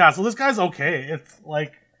 Yeah, so this guy's okay. It's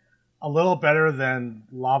like a little better than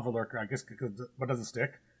Lava Lurker, I guess, because it doesn't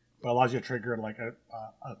stick, but allows you to trigger like a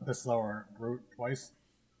Thistla or Brute twice.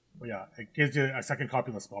 But yeah, it gives you a second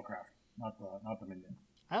copy of the spellcraft, not the minion.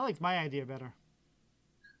 I liked my idea better.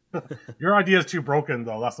 Your idea is too broken,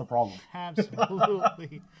 though. That's the problem.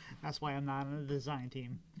 Absolutely. That's why I'm not on the design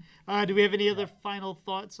team. Do we have any other final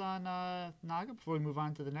thoughts on Naga before we move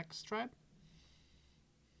on to the next tribe?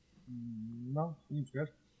 No, seems good.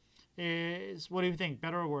 What do you think?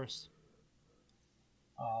 Better or worse?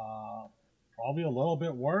 Probably a little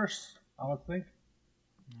bit worse, I would think.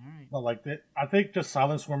 All right. But like I think just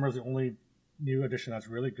Silent Swimmer is the only new addition that's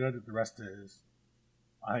really good. The rest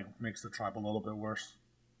I think, makes the tribe a little bit worse.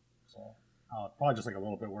 So probably just like a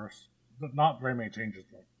little bit worse. But not very many changes,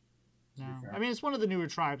 though. No, I mean it's one of the newer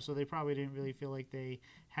tribes, so they probably didn't really feel like they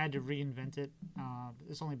had to reinvent it.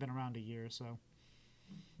 It's only been around a year, so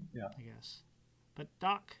yeah, I guess. But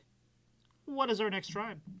Doc, what is our next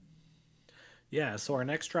tribe? Yeah, so our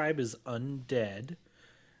next tribe is Undead.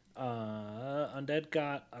 Undead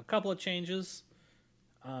got a couple of changes.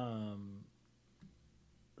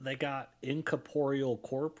 They got Incorporeal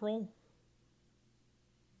Corporal.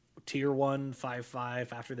 Tier 1,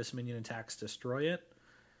 5/5. After this minion attacks, destroy it.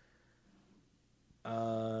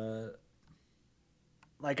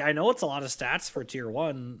 Like, I know it's a lot of stats for Tier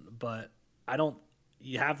 1, but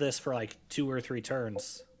you have this for like 2 or 3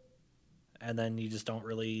 turns. And then you just don't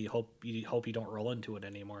really hope you don't roll into it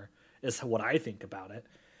anymore, is what I think about it.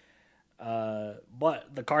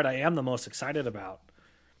 But the card I am the most excited about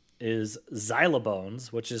is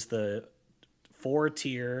Xylobones, which is the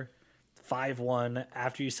 4-tier 5/1.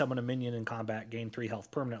 After you summon a minion in combat, gain 3 health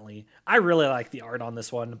permanently. I really like the art on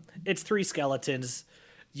this one. It's 3 skeletons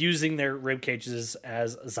using their rib cages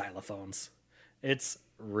as xylophones. It's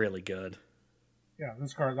really good. Yeah,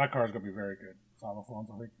 that card is gonna be very good.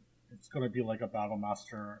 Xylophones, I think it's gonna be like a battle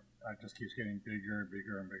master that just keeps getting bigger and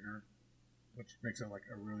bigger and bigger, which makes it like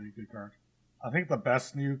a really good card. I think the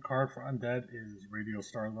best new card for Undead is Radio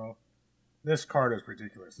Star though. This card is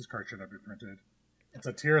ridiculous. This card shouldn't be printed. It's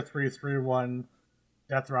a tier 3 3/1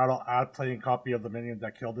 Death Rattle add playing copy of the minion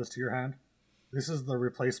that killed this to your hand. This is the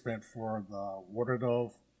replacement for the Warden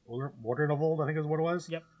of Old, I think is what it was.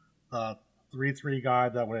 Yep. The 3/3 guy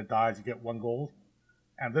that when it dies you get 1 gold.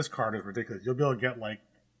 And this card is ridiculous. You'll be able to get like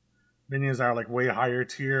minions that are like way higher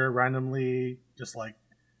tier randomly. Just like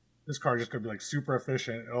this card is just gonna be like super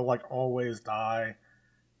efficient. It'll like always die.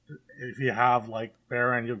 If you have like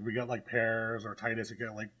Baron, you'll get like pairs, or Titus, you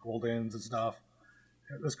get like Goldens and stuff.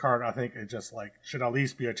 This card, I think, it just like should at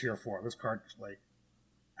least be a tier 4. This card, like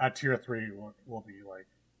at tier 3, will be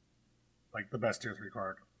like the best tier 3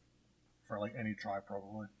 card for like any tribe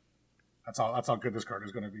probably. That's how good this card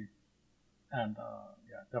is going to be. And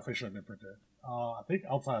yeah, definitely should have been printed. I think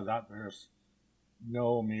outside of that, there's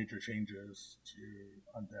no major changes to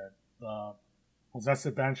Undead. The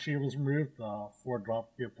Possessive Banshee was removed. The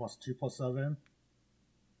 4-drop give +2/+7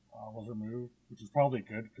 was removed, which is probably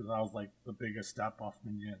good because that was like the biggest stat buff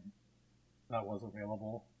minion that was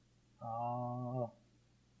available. What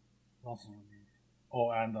else was removed?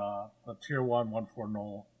 Oh, and the tier 1/1/4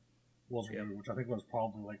 null was removed, which I think was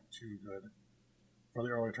probably like too good for the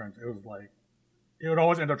early turns. It was like it would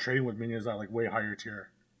always end up trading with minions that are like way higher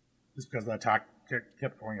tier, just because the attack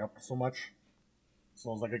kept going up so much.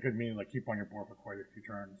 So it was like a good minion like keep on your board for quite a few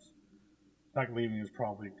turns. Attack leaving is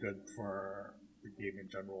probably good for the game in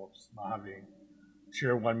general, just not having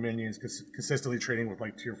tier 1 minions consistently trading with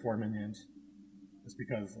like tier 4 minions, just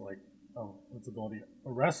because like of its ability.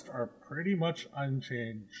 The rest are pretty much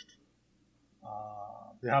unchanged.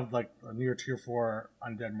 They have like a near tier 4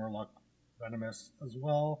 Undead Murloc Venomous as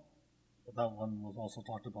well, but that one was also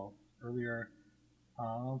talked about earlier.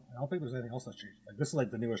 I don't think there's anything else that's changed. Like this is like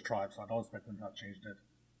the newest tribe, so I don't expect them to have changed it.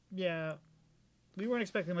 Yeah, we weren't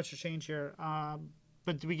expecting much to change here.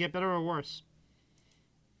 But do we get better or worse?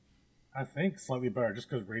 I think slightly better, just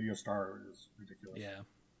because Radio Star is ridiculous. Yeah.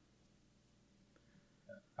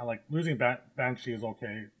 I like losing Banshee is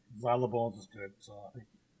okay. Xylobones is good, so I think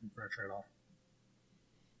it's a fair trade-off.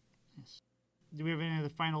 Yes. Do we have any other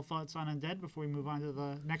final thoughts on Undead before we move on to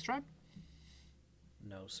the next tribe?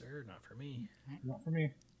 No, sir, not for me. Not for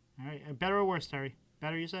me. All right, better or worse, Terry?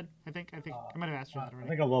 Better, you said? I think I might have asked you that already. I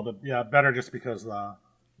think a little bit, yeah, better just because the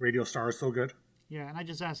Radio Star is so good. Yeah, and I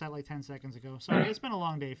just asked that like 10 seconds ago. Sorry, it's been a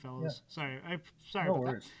long day, fellas. Yeah. Sorry No about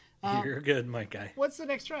worries. that. You're good, my guy. What's the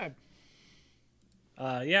next tribe?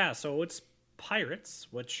 Yeah, so it's Pirates,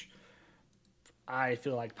 which I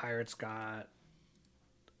feel like Pirates got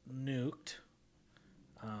nuked.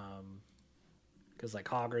 Because like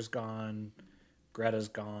Hogger's gone, Greta's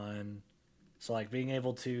gone. So like being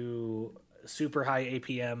able to super high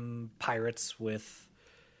APM Pirates with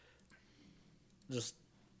just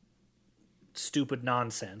stupid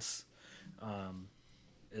nonsense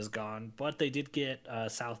is gone. But they did get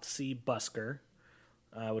South Sea Busker,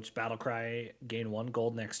 which Battlecry gain 1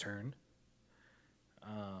 gold next turn,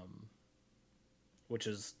 which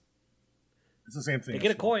is it's the same thing. They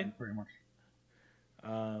get a coin, pretty much.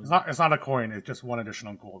 It's not a coin. It's just 1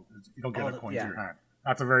 additional gold. You don't get a coin to your hand.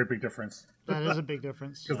 That's a very big difference. That is a big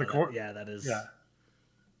difference. Because that is. Yeah.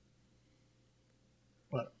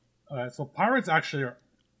 But so Pirates actually are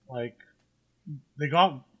like they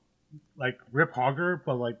got like Rip Hogger,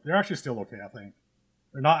 but like they're actually still okay. I think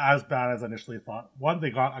they're not as bad as I initially thought. One, they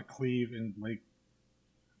got a cleave in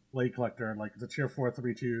Blade Collector, like it's a tier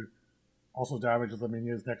 4/3/2, also damages the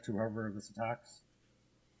minions next to whoever this attacks.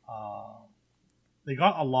 They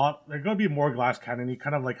got a lot. They're going to be more glass cannony,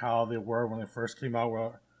 kind of like how they were when they first came out,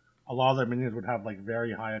 where a lot of their minions would have like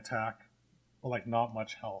very high attack, but like not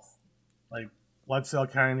much health. Like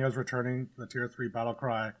Bloodsail Cannoneers returning the tier 3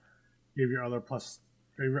 Battlecry, gave your other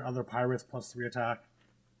pirates +3 attack.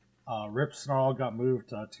 Rip Snarl got moved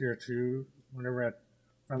to tier 2. Whenever a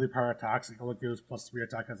friendly pirate attacks, it only gives +3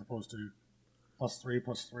 attack as opposed to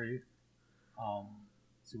 +3/+3.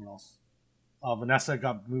 Let's see what else. Vanessa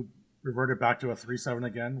got reverted back to a 3/7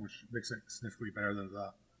 again, which makes it significantly better than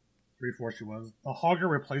the 3/4 she was. The Hogger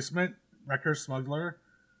replacement, Wrecker Smuggler,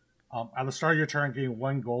 at the start of your turn, gain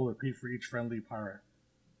 1 gold, repeat for each friendly pirate.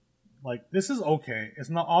 Like, this is okay. It's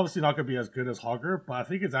not obviously not going to be as good as Hogger, but I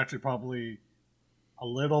think it's actually probably a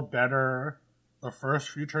little better the first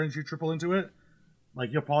few turns you triple into it.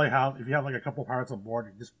 Like you'll probably have if you have like a couple pirates on board,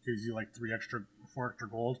 it just gives you like 4 extra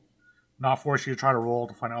gold, not force you to try to roll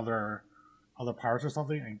to find other pirates or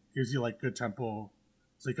something, and gives you like good tempo,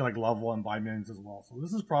 so you can like level and buy minions as well. So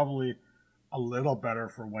this is probably a little better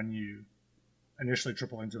for when you initially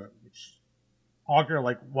triple into it. Which Hogger,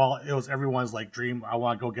 like, while it was everyone's like dream, I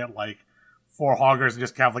want to go get like 4 Hoggers and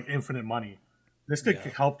just have like infinite money. This could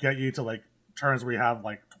help get you to like turns where you have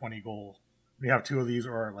like 20 gold. You have 2 of these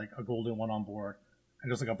or like a golden one on board,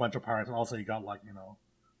 and just like a bunch of pirates, and also you got like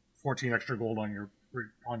 14 extra gold on your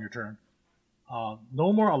turn.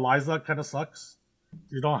 No more Eliza kind of sucks.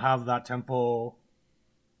 You don't have that tempo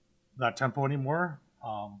anymore.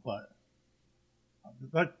 But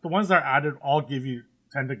the ones that are added all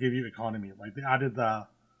tend to give you economy. Like they added the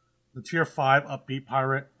tier 5 upbeat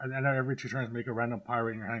pirate, and then every 2 turns make a random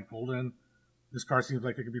pirate in your hand golden. This card seems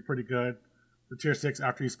like it could be pretty good. The tier 6,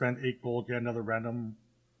 after you spend 8 gold, get another random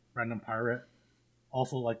pirate.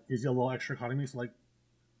 Also, like, gives you a little extra economy. So, like,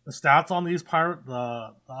 the stats on these pirate,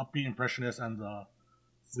 the upbeat impressionist and the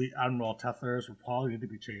fleet admiral tethers will probably need to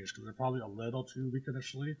be changed because they're probably a little too weak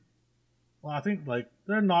initially. Well, I think like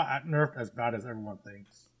they're not nerfed as bad as everyone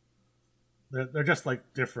thinks. They're just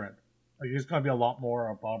like different. Like there's gonna be a lot more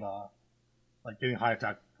about like getting high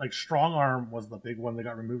attack. Like strong arm was the big one that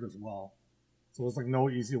got removed as well. So there's like no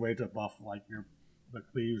easy way to buff like the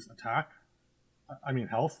Cleave's attack. I mean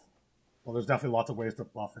health. Well, there's definitely lots of ways to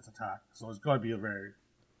buff its attack. So it's gonna be a very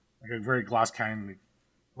glass cannon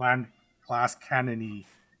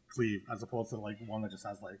Cleave as opposed to like one that just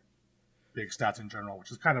has like big stats in general,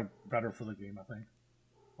 which is kind of better for the game, I think.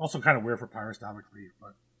 Also kind of weird for pirates to have a Cleave,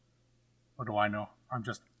 but what do I know? I'm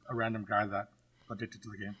just a random guy that addicted to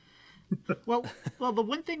the game. well, the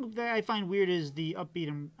one thing that I find weird is the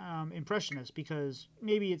upbeat impressionist, because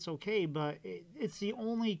maybe it's okay, but it's the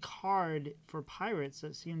only card for pirates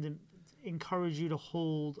that seem to encourage you to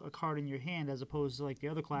hold a card in your hand as opposed to like the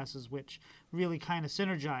other classes, which really kind of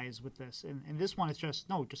synergize with this. And this one, it's just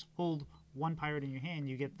hold one pirate in your hand.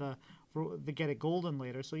 You get the get it golden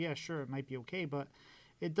later. So yeah, sure, it might be okay, but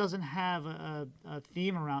it doesn't have a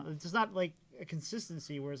theme around. It's not like a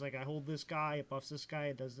consistency where it's like I hold this guy, it buffs this guy,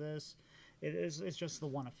 it does this. It's just the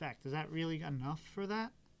one effect. Is that really enough for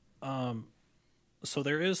that? So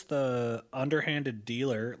there is the underhanded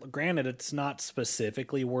dealer. Granted, it's not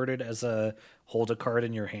specifically worded as a hold a card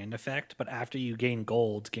in your hand effect, but after you gain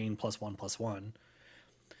gold, gain +1/+1.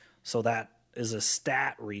 So that is a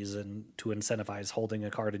stat reason to incentivize holding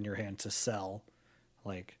a card in your hand to sell.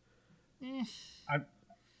 Like,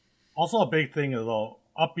 also a big thing is though,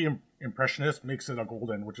 upbeat impressionist makes it a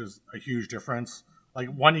golden, which is a huge difference. Like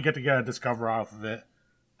one, you get to get a discover off of it,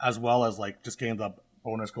 as well as like just gain the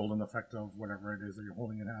bonus golden effect of whatever it is that you're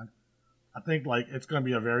holding in hand. I think like it's going to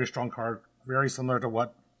be a very strong card, very similar to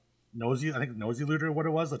what Nosy Looter, what it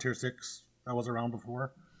was, the tier 6 that was around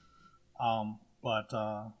before. But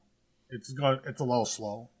it's a little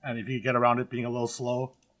slow, and if you get around it being a little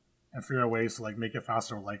slow and figure out ways to like make it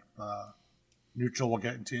faster, like the neutral we'll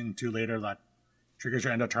get into later that triggers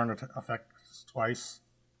your end of turn effect twice.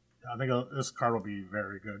 I think this card will be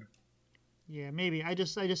very good. Yeah, maybe. I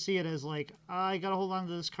just see it as like I gotta hold on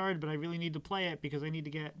to this card, but I really need to play it because I need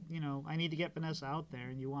to get Vanessa out there,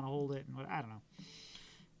 and you want to hold it, and I don't know.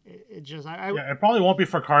 It probably won't be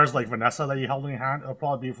for cards like Vanessa that you held in your hand. It'll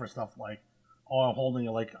probably be for stuff like I'm holding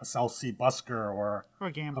like a South Sea Busker or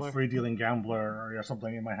a gambler, a free dealing gambler, or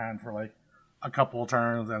something in my hand for like a couple of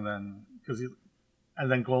turns, and then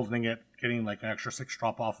goldening it, getting like an extra 6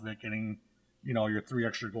 drop off of it, getting your 3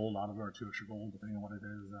 extra gold out of it or 2 extra gold depending on what it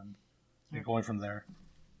is, and going from there.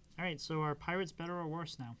 All right, so are pirates better or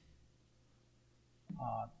worse now?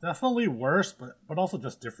 Definitely worse, but also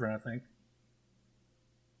just different. I think.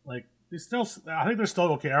 Like I think they're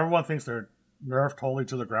still okay. Everyone thinks they're nerfed totally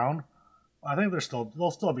to the ground. I think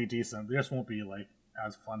they'll still be decent. They just won't be like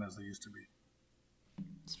as fun as they used to be.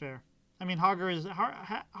 It's fair. I mean,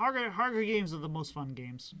 Hogger games are the most fun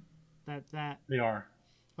games. That they are.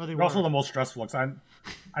 They're also the most stressful.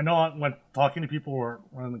 I know when talking to people or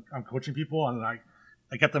when I'm coaching people and I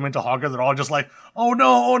get them into Hogger, they're all just like, oh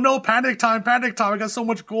no, panic time. I got so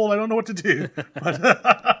much gold, I don't know what to do.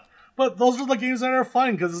 But those are the games that are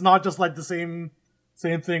fun because it's not just like the same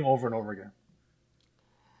thing over and over again.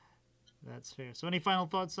 That's fair. So any final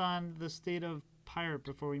thoughts on the state of pirate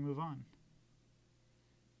before we move on?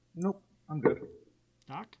 Nope, I'm good.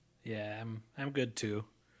 Doc? Yeah, I'm good too.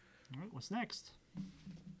 All right, what's next?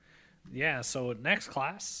 Yeah, so next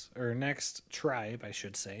tribe, I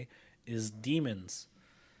should say, is demons.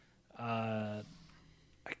 I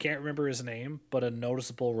can't remember his name, but a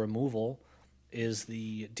noticeable removal is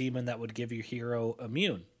the demon that would give your hero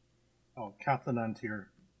immune. Oh, Cathanantir,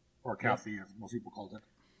 or Cathy, as most people called it.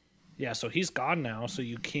 Yeah, so he's gone now, so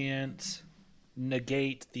you can't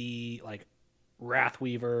negate the like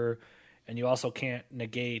Wrathweaver, and you also can't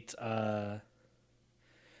negate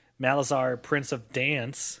Malazar, Prince of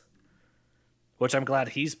Dance, which I'm glad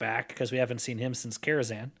he's back because we haven't seen him since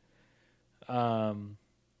Karazhan.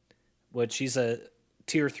 Which he's a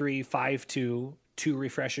tier 3, 5/2, 2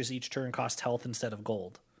 refreshes each turn, cost health instead of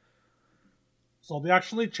gold. So they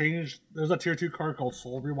actually changed. There's a tier 2 card called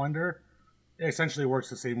Soul Rewinder. It essentially works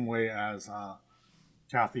the same way as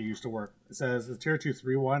Cathy used to work. It says the tier 2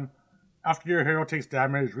 3/1. After your hero takes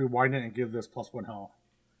damage, rewind it and give this +1 health.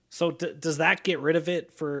 So does that get rid of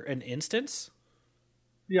it for an instance?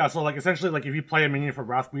 Yeah, so like essentially, like if you play a minion for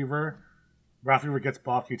Wrathweaver, Wrathweaver gets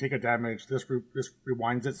buffed, you take a damage, this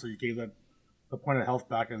rewinds it, so you gain the point of health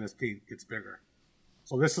back, and this gets bigger.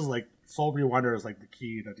 So this is like, Soul Rewinder is like the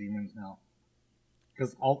key to demons now.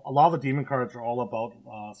 Because a lot of the demon cards are all about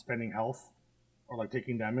spending health, or like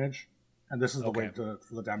taking damage, and this is the way for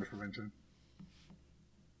the damage prevention.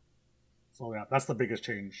 So yeah, that's the biggest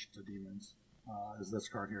change to demons, is this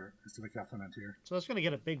card here, is to the Cathanantir. So it's going to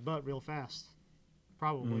get a big butt real fast.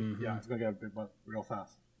 Probably. Mm-hmm. Yeah, it's going to get a big butt real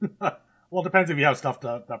fast. Well, it depends if you have stuff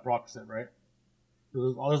that procs it, right?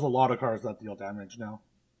 There's a lot of cards that deal damage now.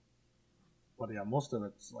 But yeah, most of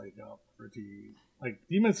it's like pretty... Like,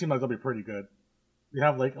 demons seem like they'll be pretty good. You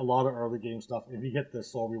have like a lot of early game stuff. If you get this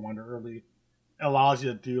Soul Rewinder early, it allows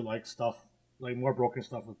you to do like stuff, like more broken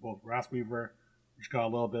stuff with both Wrathweaver, which got a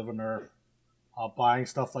little bit of a nerf, buying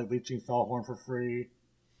stuff like Leeching Fellhorn for free,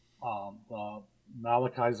 the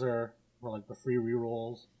Malachizer for like the free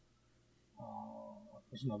rerolls.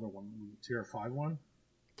 There's another one, tier 5 one.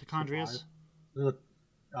 Tichondrius.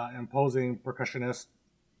 Imposing Percussionist.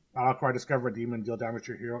 Battlecry, discover a demon, deal damage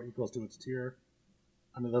to your hero equals to its tier.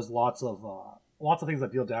 I mean, there's lots of things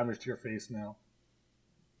that deal damage to your face now.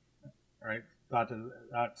 Right?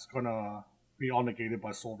 That's gonna be all negated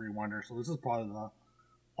by Soul Rewinder. So this is probably the...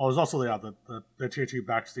 Oh, there's also the tier 2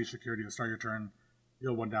 backstage security to start your turn,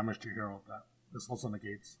 deal 1 damage to your hero. That this also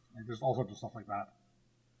negates. Like, there's all sorts of stuff like that.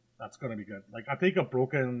 That's gonna be good. Like, I think a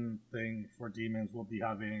broken thing for demons will be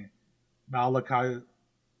having Malachizer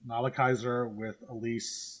with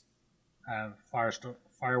Elise and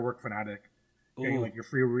Firework Fanatic. Getting like your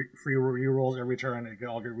free rerolls every turn, it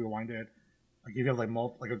all get rewinded. Like if you have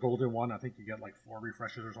like a golden one, I think you get like 4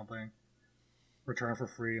 refreshes or something. Return for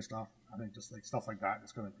free and stuff. I think just like stuff like that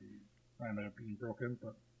is going to end up being broken,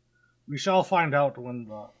 but we shall find out when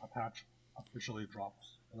the patch officially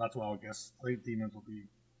drops. And that's why I would guess late demons will be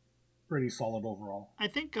pretty solid overall. I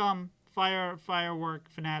think Firework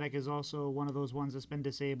Fanatic is also one of those ones that's been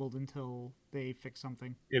disabled until they fix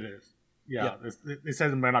something. It is. Yeah, they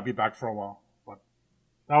said it might not be back for a while, but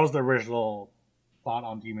that was the original thought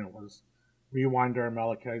on Demon was Rewinder,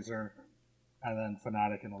 Malachizer, and then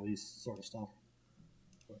Fanatic and Elise sort of stuff.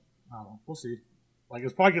 But I don't know, we'll see. Like,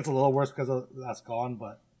 it probably gets a little worse because that's gone,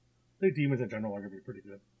 but I think Demons in general are going to be pretty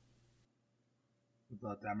good.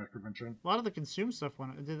 The damage prevention. A lot of the consume stuff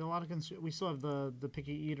did a lot of consume. We still have the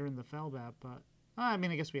Picky Eater and the Fellbat, but I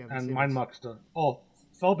mean, I guess we have. And Mind Muck stuff. Oh,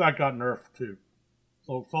 Fellbat got nerfed too.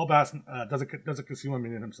 So Fellbat doesn't consume a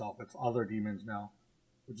minion himself. It's other demons now,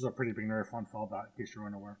 which is a pretty big nerf on Fellbat, in case you're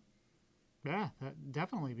unaware. Yeah,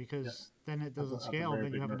 definitely, because then it doesn't scale.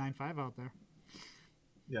 Then you have a 9/5 out there.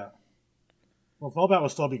 Yeah. Well, Fellbat will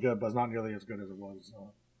still be good, but it's not nearly as good as it was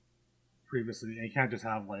previously. And you can't just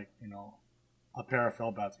have a pair of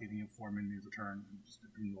Fellbats eating 4 minions a turn and just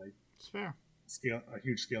being it's fair. A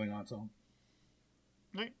huge scaling on its own.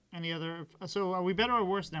 Right. Any other? So are we better or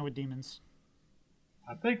worse now with demons?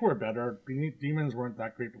 I think we're better. Demons weren't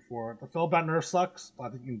that great before. The Fellbat nerf sucks, but I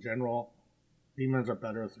think in general, demons are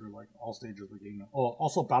better through all stages of the game. Oh,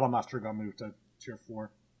 also Battlemaster got moved to tier 4.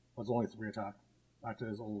 It was only 3 attack, back to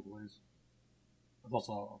his old ways. That's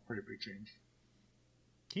also a pretty big change.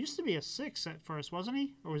 He used to be a 6 at first, wasn't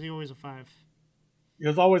he? Or was he always a 5? He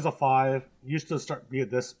was always a 5. He used to be at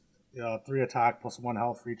this 3 attack plus 1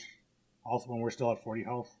 health for each health when we're still at 40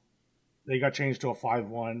 health. They got changed to a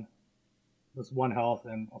 5/1 with 1 health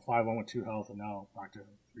and a 5/1 with 2 health, and now back to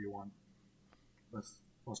 3/1 with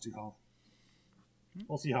plus 2 health.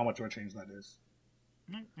 We'll see how much of a change that is.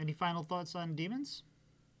 Right. Any final thoughts on demons?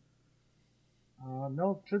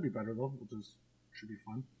 No, it should be better though, should be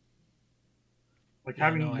fun.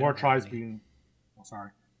 Having more tribes being... Oh,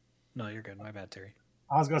 sorry. No, you're good. My bad, Terry.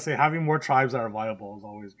 I was gonna say having more tribes that are viable is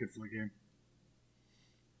always good for the game.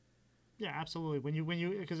 Yeah, absolutely. When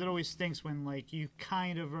you because it always stinks when you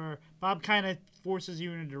kind of Bob kind of forces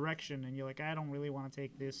you in a direction and you're like, I don't really want to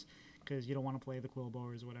take this because you don't want to play the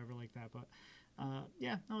Quillbowers or whatever like that. But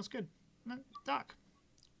yeah, no, it's good. Doc,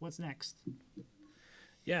 what's next?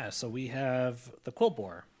 Yeah, so we have the Quill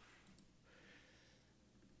Boar.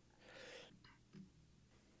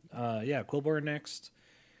 Quill Boar next.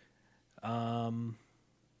 Bristlebach.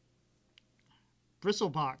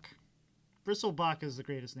 Bristlebach is the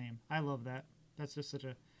greatest name. I love that. That's just such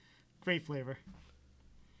a great flavor.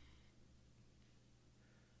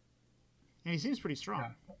 And he seems pretty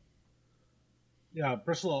strong. Yeah,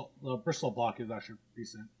 the Bristle block is actually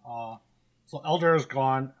decent. So Elder is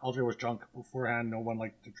gone. Elder was junk beforehand. No one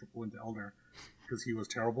liked to triple into Elder because he was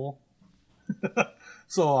terrible.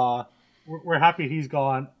 So we're happy he's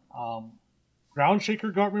gone. Ground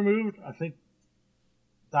Shaker got removed. I think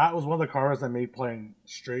that was one of the cards that made playing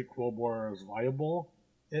straight Quill Boars viable.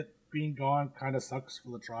 It being gone kind of sucks for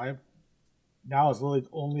the tribe. Now it's literally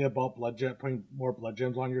only about putting more blood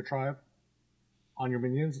gems on your tribe, on your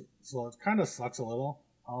minions. So it kind of sucks a little.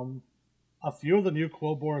 A few of the new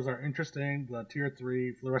Quill Boars are interesting. The tier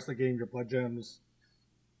 3, for the rest of the game, your blood gems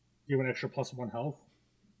give an extra +1 health.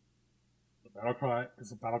 The battle cry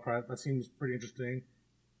is a battle cry. That seems pretty interesting.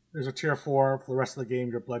 There's a tier 4, for the rest of the game,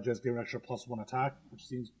 your blood gems give an extra +1 attack, which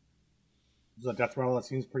seems. There's a death rattle that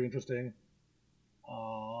seems pretty interesting.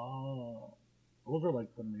 Those are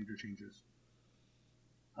like the major changes.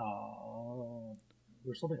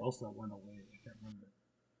 There's something else that went away. I can't remember.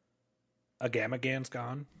 Agamagan's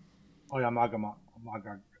gone. Oh yeah,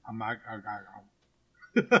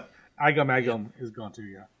 Agamagam is gone too.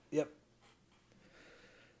 Yeah. Yep.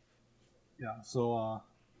 Yeah. So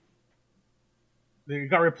they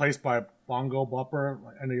got replaced by Bongo Bopper.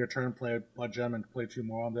 Like, end of your turn, play Blood Gem and play 2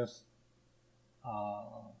 more on this.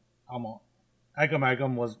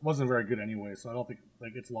 Agamagam wasn't very good anyway, so I don't think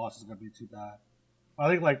like its loss is going to be too bad. I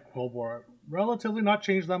think like Quill Boar relatively not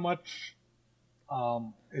changed that much.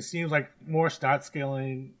 It seems like more stat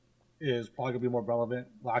scaling is probably going to be more relevant.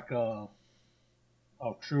 Lack of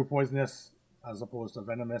true poisonous as opposed to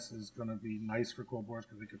venomous is going to be nice for Quill Boars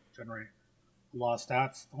because they could generate a lot of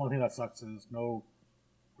stats. The only thing that sucks is no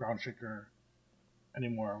Ground Shaker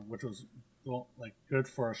anymore, which was like good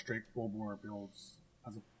for straight Quill Boar builds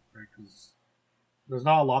as a because there's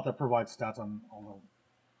not a lot that provides stats on all of them.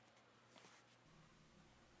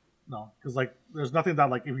 No, because like there's nothing that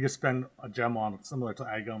like if you spend a gem on similar to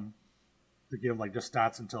Agam to give like just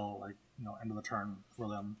stats until like end of the turn for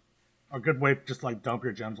them. A good way to just like dump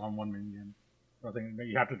your gems on one minion. I think that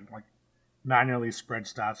you have to like manually spread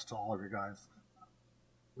stats to all of your guys,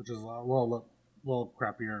 which is a little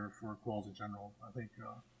crappier for quills in general. I think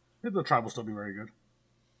the tribe will still be very good.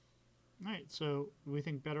 All right, so we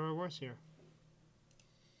think better or worse here?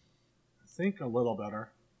 I think a little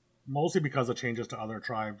better. Mostly because of changes to other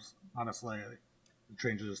tribes. Honestly, the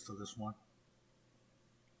changes to this one.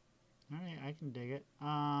 All right, I can dig it.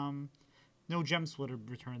 No Gem Splitter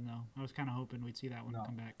return, though. I was kind of hoping we'd see that one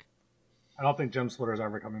come back. I don't think Gem Splitter is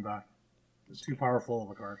ever coming back. It's too powerful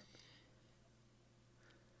of a card.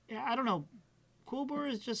 Yeah, I don't know. Quill Boar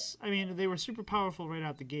is just, I mean, they were super powerful right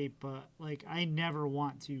out the gate, but, like, I never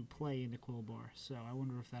want to play into Quill Boar, so I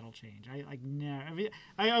wonder if that'll change.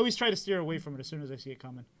 I always try to steer away from it as soon as I see it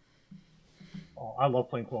coming. Oh, I love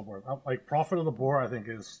playing Quill Boar. Like, Prophet of the Boar, I think,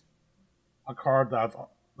 is a card that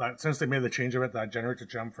since they made the change of it, that generates a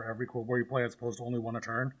gem for every Quill Boar you play as opposed to only one a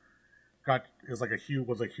turn, was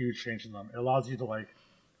a huge change to them. It allows you to, like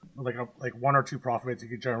 1 or 2 Prophets, you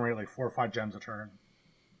can generate, like, 4 or 5 gems a turn.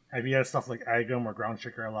 If you have stuff like Agam or Ground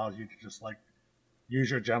Shaker, allows you to just like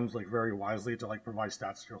use your gems like very wisely to like provide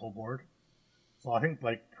stats to your whole board. So I think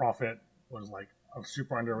like Prophet was like a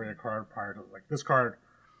super underrated card prior to like this card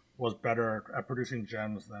was better at producing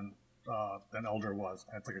gems than Elder was.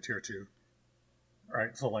 And it's like a tier 2.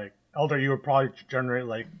 Right? So like Elder you would probably generate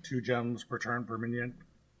like 2 gems per turn per minion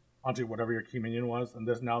onto whatever your key minion was, and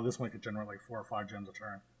this one could generate like 4 or 5 gems a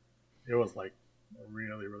turn. It was like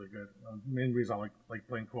really, really good. The main reason I like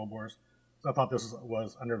playing Quill Boars. So I thought this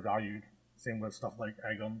was undervalued. Same with stuff like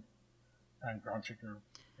Agam and Ground Shaker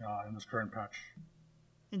in this current patch.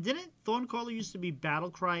 And didn't Thorncaller used to be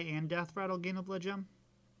Battle Cry and Death Rattle gain a blood gem?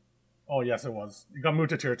 Oh yes, it was. It got moved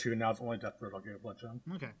to tier 2, and now it's only Death Rattle gain a blood gem.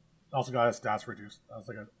 Okay. It also got its stats reduced. That was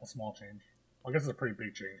like a small change. Well, I guess it's a pretty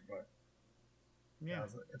big change, but yeah,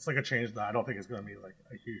 it's like a change that I don't think is going to be like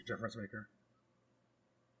a huge difference maker.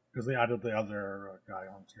 Because they added the other guy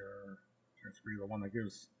on tier 3, the one that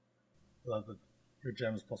gives your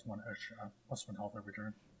gems +1 extra, +1 health every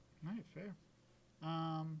turn. All right, fair.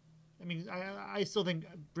 I mean, I still think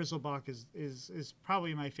Bristlebach is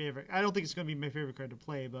probably my favorite. I don't think it's going to be my favorite card to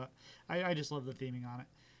play, but I just love the theming on it.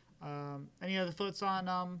 Any other thoughts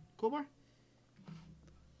on Quill Boar?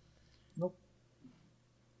 Nope.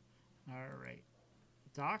 All right.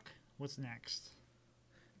 Doc, what's next?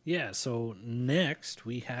 Yeah, so next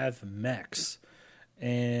we have mechs.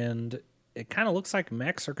 And it kind of looks like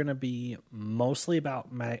mechs are going to be mostly about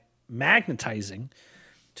magnetizing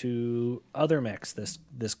to other mechs this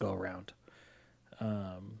go around.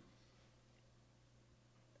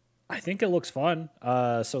 I think it looks fun.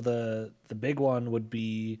 So the big one would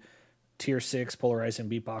be Tier 6 Polarizing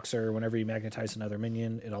Beatboxer. Whenever you magnetize another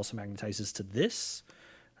minion, it also magnetizes to this.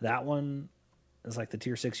 That one is like the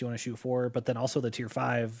Tier 6 you want to shoot for, but then also the Tier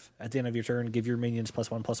 5, at the end of your turn, give your minions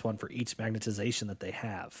 +1/+1 for each magnetization that they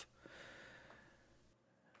have.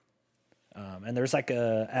 And there's like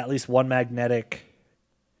at least one magnetic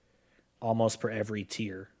almost per every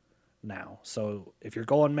tier now. So if you're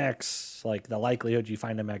going mechs, like the likelihood you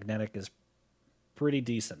find a magnetic is pretty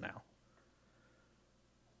decent now.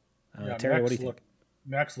 Terry, what do you think?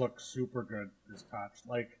 Mechs look super good this patch.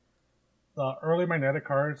 Like the early magnetic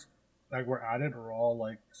cards that were added are all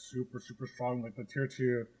like super strong. Like the tier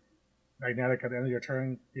 2 magnetic at the end of your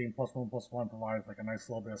turn being +1/+1 provides like a nice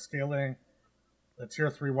little bit of scaling. The tier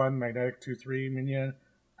 3/1 magnetic 2/3 minion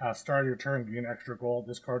start of your turn gain extra gold.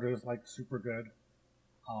 This card is like super good.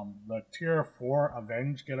 The tier 4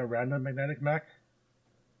 Avenge get a random magnetic mech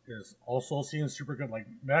is also seen super good. Like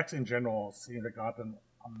mechs in general seem to have gotten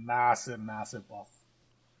a massive buff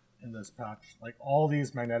in this patch. Like all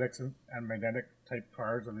these magnetics and magnetic type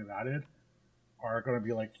cards that they've added are going to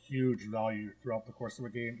be like huge value throughout the course of a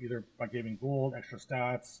game, either by giving gold, extra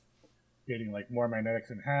stats, getting like more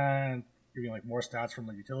magnetics in hand, giving like more stats from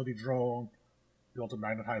the utility drone, be able to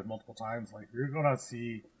magnetize multiple times. Like you're going to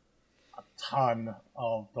see a ton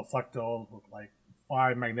of deflectos with like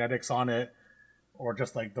 5 magnetics on it, or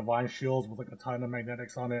just like divine shields with like a ton of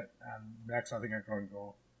magnetics on it. And next, I think are going to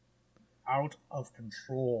go out of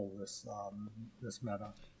control this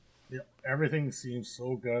meta. Everything seems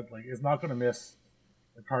so good. Like it's not going to miss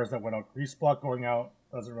the cards that went out. Grease Block going out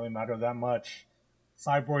doesn't really matter that much.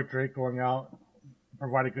 Cyborg Drake going out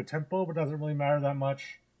provided good tempo, but doesn't really matter that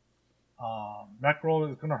much. Mech roll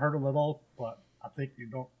is going to hurt a little, but I think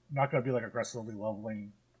not going to be like aggressively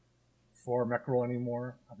leveling for mech roll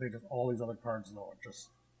anymore. I think just all these other cards though are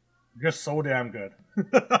just so damn good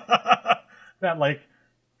that like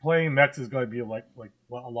playing mechs is going to be like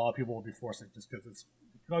what a lot of people will be forcing, just because it's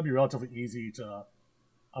going to be relatively easy to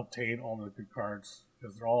obtain all the good cards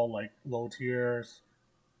because they're all like low tiers,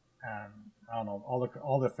 and I don't know,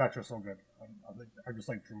 all the effects are so good. I just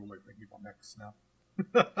like drooling thinking about mechs now.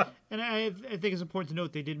 And I think it's important to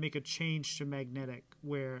note they did make a change to magnetic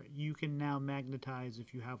where you can now magnetize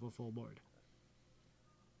if you have a full board.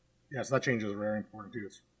 Yes, that change is very important too.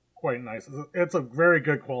 It's quite nice. It's a very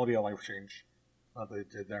good quality of life change that they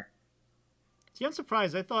did there. See, I'm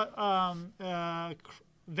surprised. I thought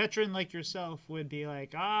veteran like yourself would be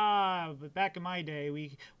like, but back in my day,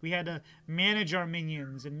 we had to manage our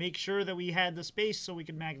minions and make sure that we had the space so we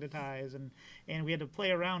could magnetize, and we had to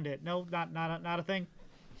play around it. No, not a thing.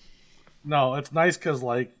 No, it's nice because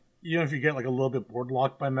like even if you get like a little bit board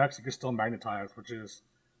locked by mechs, you can still magnetize, which is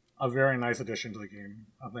a very nice addition to the game.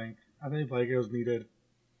 I think like it was needed.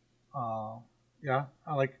 Yeah,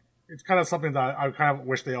 it's kind of something that I kind of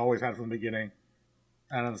wish they always had from the beginning.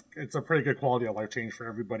 And it's a pretty good quality of life change for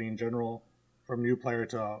everybody in general, from new player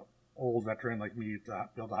to old veteran like me, to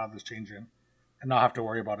be able to have this change in and not have to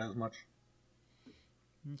worry about it as much.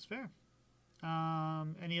 That's fair.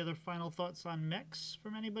 Any other final thoughts on mechs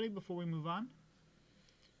from anybody before we move on?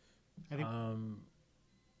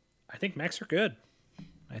 I think mechs are good.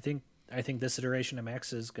 I think this iteration of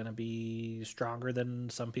mechs is going to be stronger than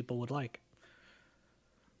some people would like.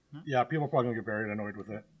 Yeah, people are probably going to get very annoyed with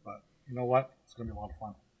it, but you know what? It's going to be a lot of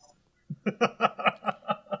fun.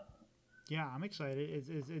 Yeah, I'm excited.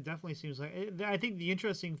 It definitely seems like I think the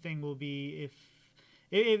interesting thing will be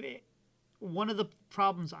if one of the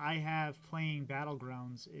problems I have playing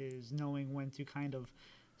battlegrounds is knowing when to kind of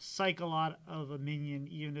cycle out of a minion,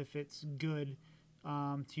 even if it's good,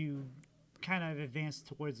 to kind of advance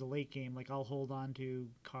towards the late game. Like I'll hold on to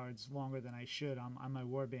cards longer than I should on my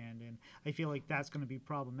warband, and I feel like that's going to be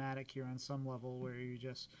problematic here on some level, where you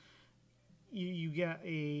just you get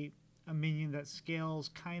a minion that scales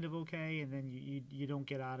kind of okay, and then you don't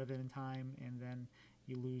get out of it in time, and then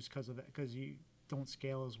you lose because you don't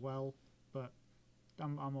scale as well. But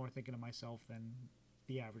I'm more thinking of myself than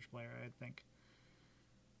the average player, I think.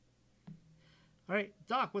 All right,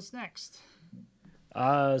 Doc, what's next?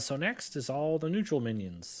 So next is all the neutral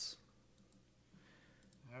minions.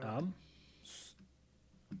 Right.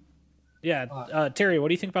 Terry, what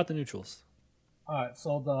do you think about the neutrals?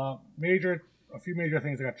 So a few major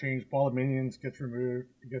things that got changed. Ball of minions gets removed.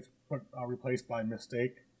 It gets replaced by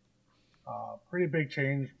mistake. Pretty big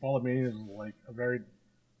change. Ball of Mania is like a very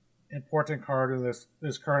important card in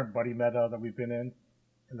this current buddy meta that we've been in.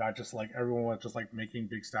 And that just like everyone was just like making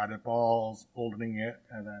big static balls, goldening it,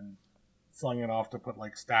 and then selling it off to put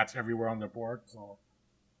like stats everywhere on their board. So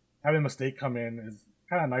having a mistake come in is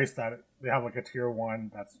kind of nice that they have like a tier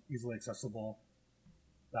 1 that's easily accessible,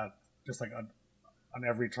 that just like on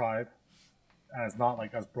every tribe, and it's not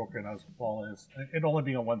like as broken as ball is. It only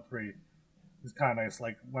being a 1/3 is kind of nice.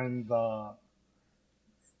 Like when the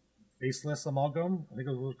faceless amalgam, I think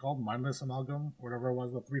it was called mindless amalgam, whatever it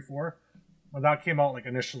was, the 3/4. When that came out, like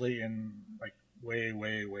initially in like way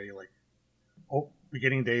like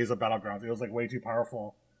beginning days of battlegrounds, it was like way too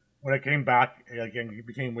powerful. When it came back again, it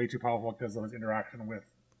became way too powerful because of its interaction with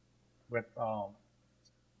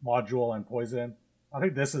module and poison. I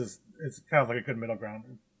think it's kind of like a good middle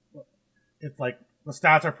ground. It's like the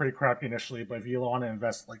stats are pretty crappy initially, but if you want to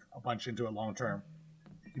invest like a bunch into it long term,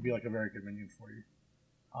 it could be like a very good minion for you.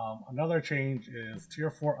 Another change is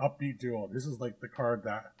tier 4 upbeat duo. This is like the card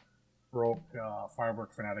that broke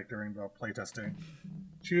Firework Fanatic during the playtesting.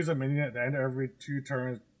 Choose a minion at the end of every 2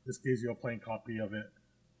 turns. This gives you a playing copy of it.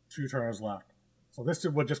 2 turns left. So this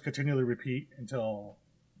would just continually repeat until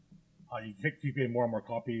you keep getting more and more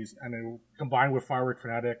copies, and it will combine with Firework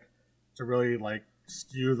Fanatic to really like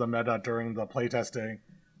skew the meta during the playtesting.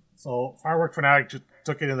 So Firework Fanatic just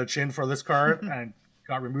took it in the chin for this card and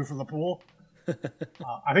got removed from the pool.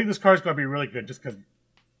 I think this card is going to be really good just because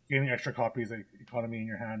gaining extra copies of economy in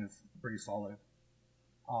your hand is pretty solid.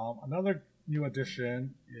 Another new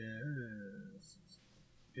addition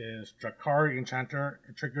is Drakari Enchanter.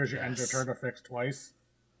 It triggers your end of turn effects twice.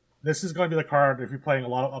 This is going to be the card, if you're playing a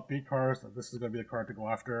lot of upbeat cards, this is going to be the card to go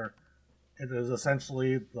after. It is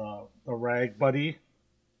essentially the rag buddy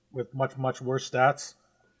with much worse stats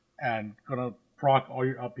and going to proc all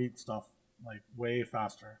your upbeat stuff like way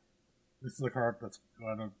faster. This is a card that's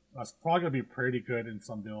probably going to be pretty good in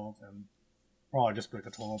some builds and probably just be like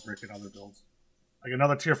a total brick in other builds. Like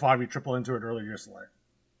another tier 5, you triple into it earlier, you're just like,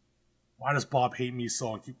 why does Bob hate me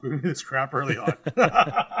so and keep moving this crap early on?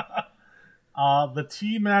 The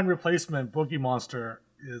T-Man replacement Boogie Monster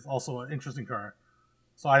is also an interesting card.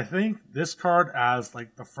 So I think this card, as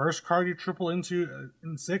like the first card you triple into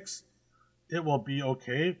in 6, it will be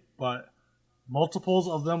okay, but multiples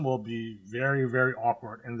of them will be very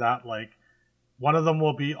awkward in that like one of them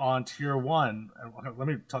will be on tier 1. Let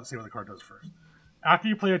me see what the card does first. After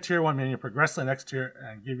you play a tier 1 minion, progress to the next tier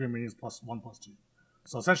and give your minions +1/+2.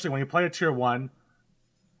 So essentially when you play a tier 1,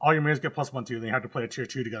 all your minions get +1/+2, then you have to play a tier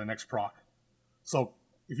 2 to get the next proc. So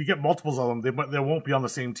if you get multiples of them, they won't be on the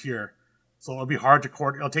same tier. So it'll be hard to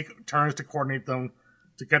coordinate. It'll take turns to coordinate them,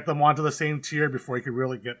 to get them onto the same tier before you can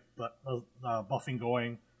really get the buffing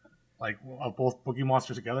going, like of both Boogie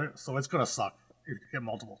Monsters together. So it's gonna suck if you get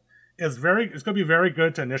multiples. It's gonna be very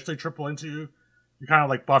good to initially triple into. You kind of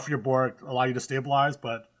like buff your board, allow you to stabilize,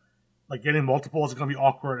 but like getting multiples is gonna be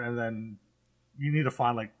awkward, and then you need to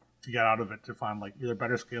find like to get out of it to find like either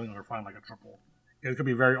better scaling or find like a triple. It's gonna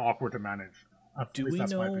be very awkward to manage. Do we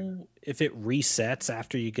know if it resets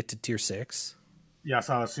after you get to tier 6? Yes,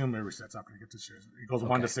 I assume it resets after you get to tier 6. It goes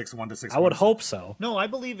 1 to 6, 1 to 6. I would hope so. No, I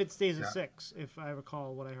believe it stays at 6, if I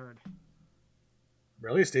recall what I heard.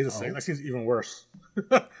 Really? It stays at 6? That seems even worse.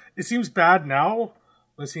 It seems bad now,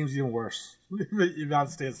 but it seems even worse if that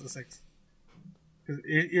stays at 6. Because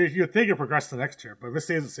you think it progresses to the next tier, but if it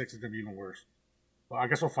stays at 6, it's going to be even worse. Well, I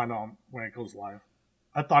guess we'll find out when it goes live.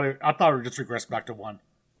 I thought it would just regress back to 1.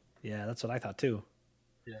 Yeah, that's what I thought too.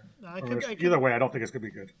 Yeah. Either way, I don't think it's gonna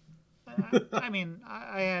be good. I mean,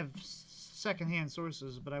 I have secondhand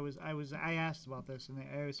sources, but I asked about this, and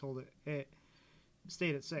I was told it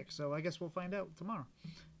stayed at 6. So I guess we'll find out tomorrow.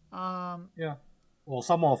 Yeah. Well,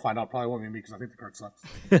 someone will find out. Probably won't be me because I think the card sucks.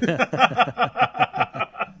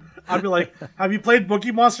 I'd be like, "Have you played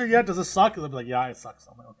Boogie Monster yet? Does it suck?" And they'll be like, "Yeah, it sucks."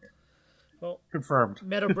 I'm like, "Okay." Well, confirmed.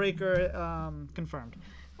 Meta Breaker confirmed.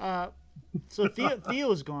 So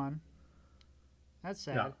Theo's gone. That's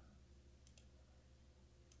sad. Yeah.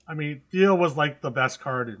 I mean, Theo was like the best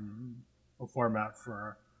card in the format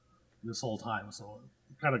for this whole time, so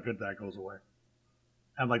it's kind of good that goes away.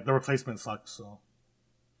 And like the replacement sucks, so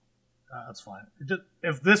that's fine.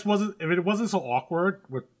 If it wasn't so awkward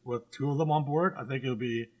with 2 of them on board, I think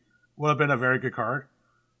would have been a very good card.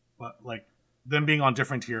 But like them being on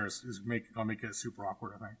different tiers is gonna make it super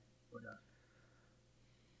awkward, I think. But yeah.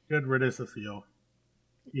 Good riddance to Theo.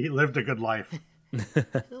 He lived a good life.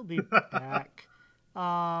 He'll be back.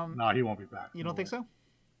 No, he won't be back. You don't think so?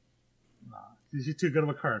 No. He's too good of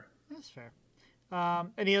a card. That's fair.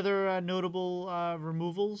 Any other notable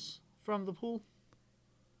removals from the pool?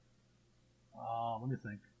 Let me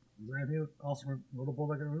think. Is there anything else notable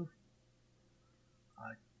that got removed?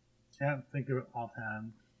 I can't think of it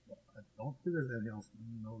offhand. But I don't think there's anything else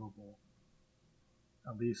notable,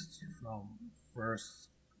 at least from first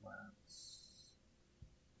glance.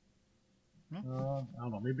 I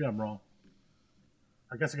don't know. Maybe I'm wrong.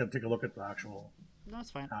 I guess I gotta take a look at the actual. No,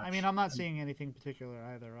 that's fine. patch. I mean, I'm not seeing anything particular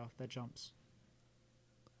either off that jumps.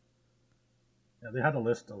 Yeah, they had a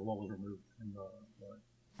list of what was removed in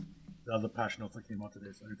the other patch notes that came out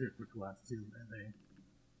today, so I did a quick glance to see anything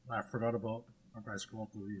I forgot about after I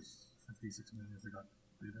scrolled through these 56 minutes that got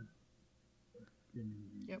deleted.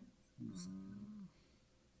 Yep.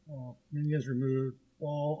 Minions removed.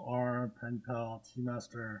 Ball, Arm, Pen Pal, Tea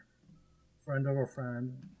Master, Friend of a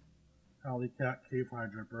Friend, Alley Cat, Cave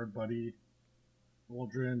Hydra, Bird Buddy,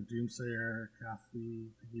 Waldron, Doomsayer, Kathy,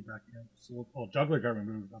 Piggyback Imp, Juggler got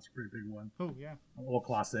removed. That's a pretty big one. Oh, yeah. An old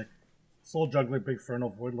classic. Soul Juggler, Big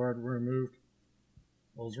Fernal, Voidlord were removed.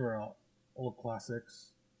 Those were old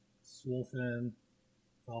classics. Swolfin,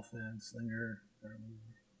 Falfin, Slinger got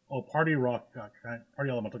removed. Oh, Party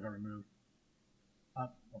Elemental got removed.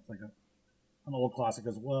 That's like an old classic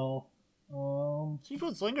as well.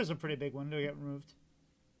 Seafood Slinger's a pretty big one to get removed.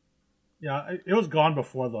 Yeah, it was gone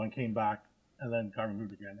before though and came back and then got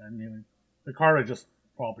removed again. I mean, the card is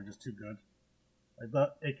probably just too good.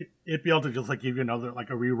 Like it'd be able to just like give you another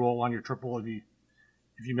like a reroll on your triple if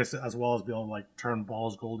you miss it, as well as be able to like turn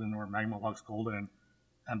balls golden or Magma Lux golden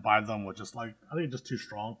and buy them with just like I think it's just too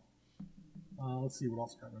strong. Let's see what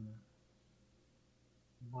else got removed.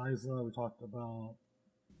 Liza, we talked about.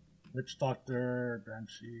 Witch Doctor,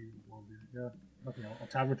 Banshee, yeah, nothing else.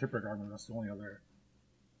 Tavern Tipper Garment, that's the only other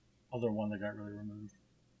one that got really removed.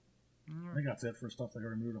 I think that's it for stuff that got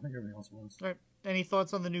removed. I think everything else was. All right. Any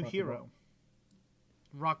thoughts on the new hero?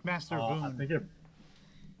 Rockmaster Boone.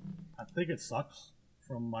 I think it sucks.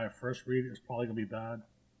 From my first read, it's probably gonna be bad.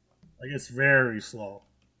 Like it's very slow.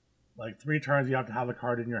 Like 3 turns, you have to have a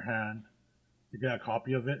card in your hand to get a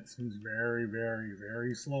copy of it. It seems very, very,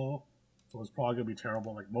 very slow. So it's probably gonna be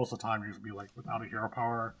terrible. Like most of the time, you're gonna be like without a hero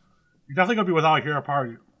power. You're definitely gonna be without a hero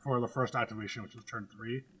power for the first activation, which is turn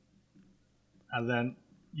 3, and then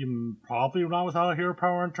you probably not without a hero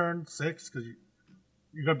power on turn 6 because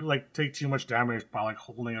you're gonna be, like take too much damage by like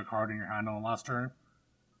holding a card in your hand on the last turn.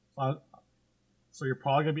 So you're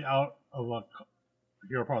probably gonna be out of a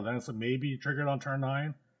hero power then. So maybe triggered on turn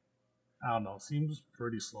 9. I don't know. Seems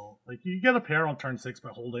pretty slow. Like you get a pair on turn 6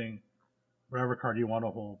 by holding whatever card you want to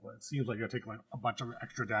hold, but it seems like you'll take like a bunch of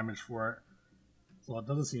extra damage for it. So it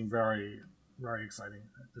doesn't seem very, very exciting.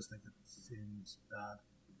 I just think it seems bad.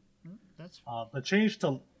 That's the change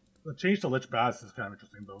to Lich Bass is kind of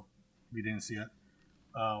interesting though. We didn't see it.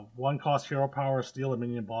 1 cost hero power, steal a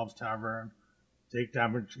minion Bob's Tavern, take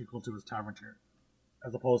damage equal to his tavern tier,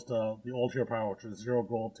 as opposed to the old hero power, which is 0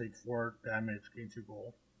 gold, take 4 damage, gain 2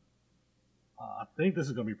 gold. I think this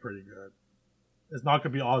is going to be pretty good. It's not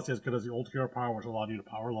going to be obviously as good as the old hero power, which allowed you to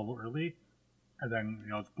power level early, and then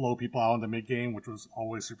blow people out in the mid game, which was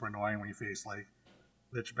always super annoying when you face like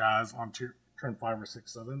Lich Baz on turn 5 or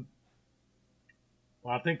 6, 7.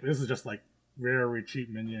 Well, I think this is just like very cheap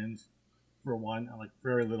minions for 1 and like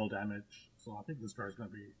very little damage. So I think this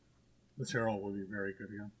hero will be very good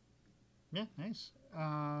again. Yeah, nice.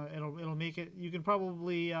 It'll make it. You can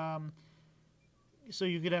probably so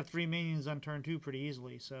you could have 3 minions on turn 2 pretty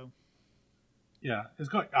easily. So. Yeah,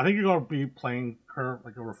 I think you're going to be playing curve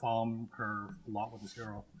like a Reform curve a lot with this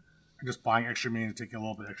hero, and just buying extra minions to take a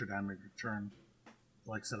little bit extra damage each turn,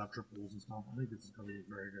 like set up triples and stuff. I think it's going to be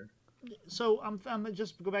very good. So I'm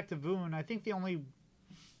just go back to Voon. I think the only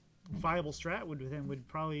viable strat with him would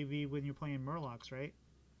probably be when you're playing Murlocs, right?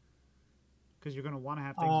 Because you're going to want to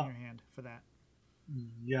have things in your hand for that.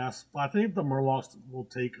 Yes, but I think the Murlocs will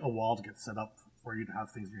take a while to get set up for you to have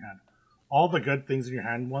things in your hand. All the good things in your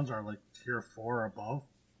hand ones are like tier 4 or above,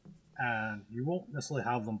 and you won't necessarily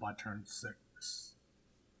have them by turn 6.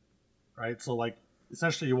 Right? So like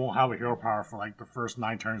essentially you won't have a hero power for like the first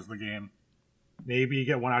 9 turns of the game. Maybe you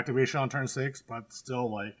get 1 activation on turn 6, but still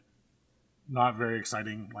like not very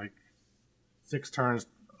exciting. Like 5 turns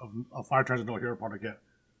of no hero power to get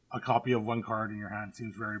a copy of 1 card in your hand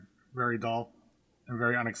seems very, very dull and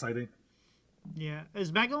very unexciting. Yeah.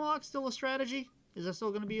 Is Magalock still a strategy? Is that still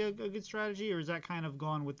going to be a good strategy, or is that kind of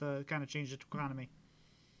gone with the kind of change to economy?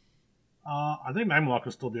 I think Magmalock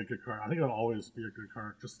will still be a good card. I think it'll always be a good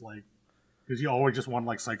card, just like because you always just want to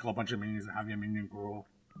like cycle a bunch of minions and have your minion grow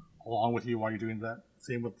along with you while you're doing that.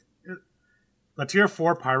 Same with the tier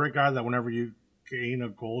 4 pirate guy that whenever you gain a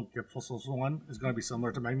gold get plus 1 is going to be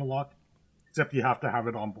similar to Magmalock, except you have to have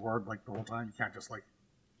it on board like the whole time. You can't just like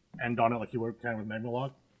end on it like you can with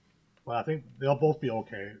Magmalock. but I think they'll both be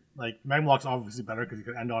okay. Like Magma Lock's obviously better because you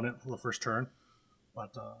can end on it for the first turn,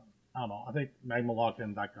 but I don't know. I think Magma Lock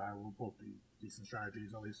and that guy will both be decent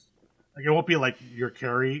strategies at least. Like it won't be like your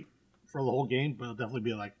carry for the whole game, but it'll definitely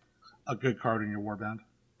be like a good card in your warband.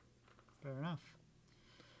 Fair enough.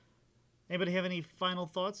 Anybody have any final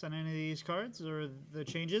thoughts on any of these cards or the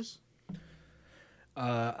changes?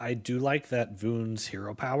 I do like that Voon's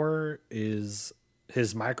hero power is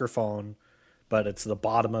his microphone, but it's the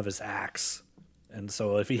bottom of his axe. And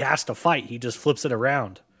so if he has to fight, he just flips it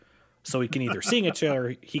around. So he can either sing at you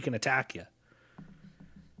or he can attack you.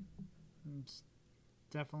 It's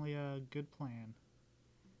definitely a good plan.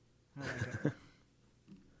 I like it.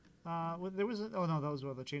 There was that was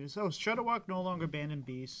one of the changes. Oh, Shudderwalk no longer banned in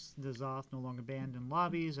Beasts. N'Zoth no longer banned in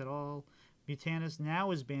lobbies at all. Mutanus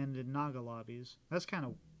now is banned in Naga lobbies. That's kind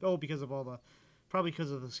of because of probably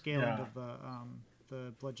because of the scaling of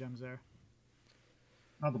the blood gems there.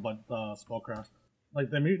 Not the blood, the spellcraft. Like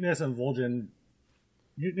the Mutinous and Vol'jin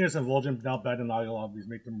now banned in Naga lobbies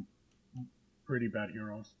make them pretty bad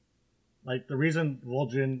heroes. Like the reason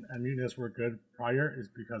Vol'jin and Mutinous were good prior is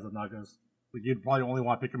because of Nagas. Like you'd probably only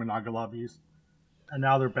want to pick them in Naga lobbies, and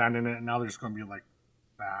now they're banning it, and now they're just going to be like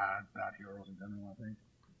bad heroes in general. I think.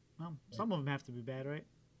 Well, some of them have to be bad, right?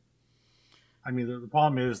 I mean, the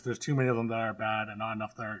problem is there's too many of them that are bad, and not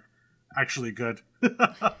enough that are actually good.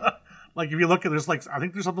 Like if you look at I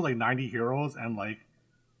think there's something like 90 heroes, and like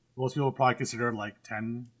most people probably consider like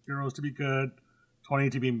 10 heroes to be good, 20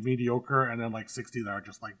 to be mediocre, and then like 60 that are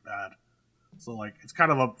just like bad. So like it's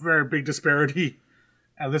kind of a very big disparity.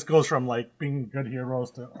 And this goes from like being good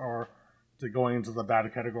heroes to going into the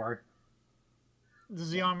bad category.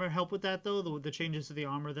 Does the armor help with that though? The changes to the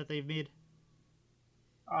armor that they've made?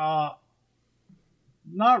 Not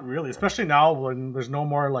really. Especially now when there's no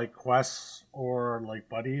more like quests or like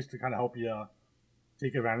buddies to kind of help you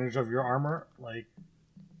take advantage of your armor. Like,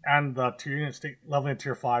 and the tier leveling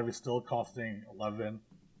tier 5 is still costing 11.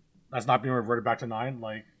 That's not being reverted back to 9.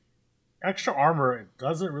 Like. Extra armor, it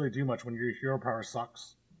doesn't really do much when your hero power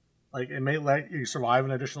sucks. Like, it may let you survive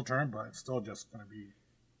an additional turn, but it's still just going to be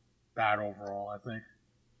bad overall, I think.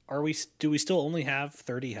 Do we still only have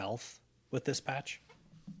 30 health with this patch?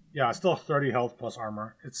 Yeah, it's still 30 health plus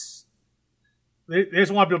armor. They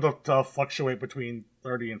just want to be able to fluctuate between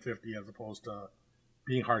 30 and 50 as opposed to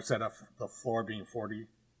being hard set up, the floor being 40.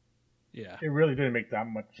 Yeah. It really didn't make that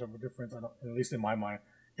much of a difference, at least in my mind.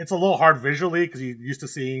 It's a little hard visually because you're used to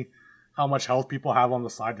seeing how much health people have on the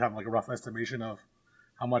side to have like a rough estimation of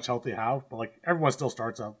how much health they have, but like everyone still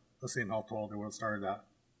starts at the same health total they would have started at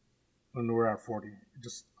when we were at 40.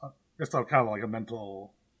 Just a kind of like a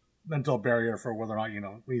mental barrier for whether or not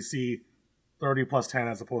when you see 30 plus 10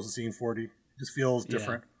 as opposed to seeing 40, it just feels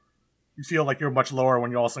different. You feel like you're much lower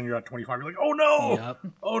when all of a sudden you're at 25. You're like, oh no,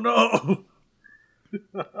 oh no.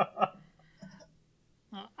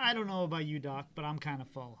 I don't know about you, Doc, but I'm kind of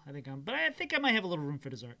full. I think I might have a little room for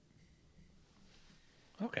dessert.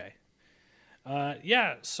 Okay.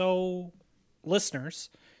 So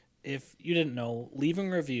listeners, if you didn't know,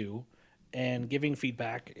 leaving a review and giving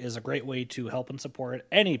feedback is a great way to help and support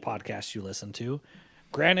any podcast you listen to.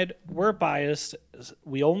 Granted, we're biased.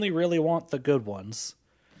 We only really want the good ones.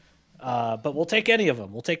 But we'll take any of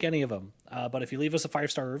them. But if you leave us a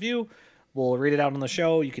 5-star review, we'll read it out on the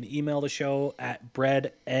show. You can email the show at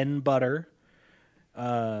breadandbutter,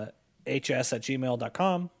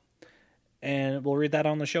 hs@gmail.com. And we'll read that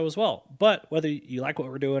on the show as well. But whether you like what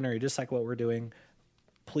we're doing or you dislike what we're doing,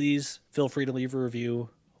 please feel free to leave a review.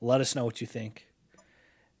 Let us know what you think.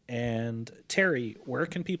 And Terry, where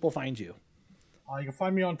can people find you? You can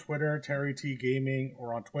find me on Twitter, TerryTgaming,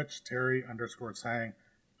 or on Twitch,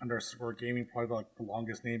 Terry_Tsang_gaming, probably like the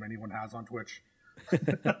longest name anyone has on Twitch.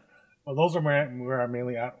 Well, those are where I'm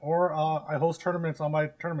mainly at. Or I host tournaments on my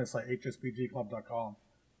tournament site, hsbgclub.com.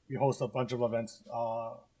 We host a bunch of events.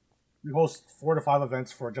 We host 4 to 5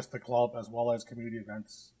 events for just the club as well as community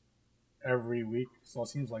events every week. So it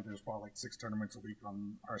seems like there's probably like 6 tournaments a week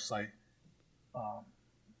on our site. A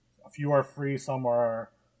few are free, some are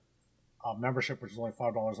membership, which is only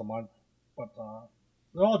 $5 a month. But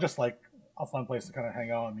they're all just like a fun place to kind of hang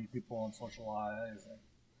out and meet people and socialize and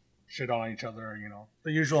shit on each other,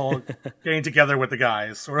 the usual getting together with the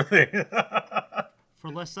guys sort of thing. For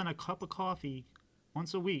less than a cup of coffee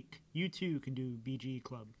once a week, you too can do BG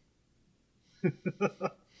Club.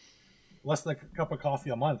 Less than a cup of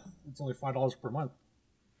coffee a month. It's only $5 per month.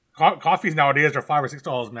 Coffees nowadays are $5 or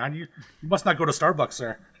 $6, man. You must not go to Starbucks,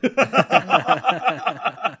 sir.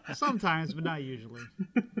 Sometimes, but not usually.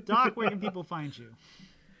 Doc, where can people find you?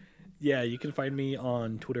 Yeah, you can find me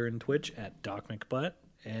on Twitter and Twitch at DocMcButt.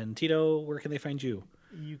 And Tito, where can they find you?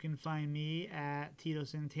 You can find me at Tito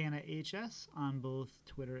Santana HS on both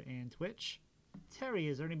Twitter and Twitch. Terry,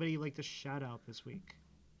 is there anybody you'd like to shout out this week?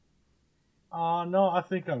 No, I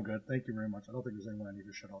think I'm good. Thank you very much. I don't think there's anyone I need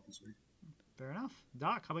to shout out this week. Fair enough.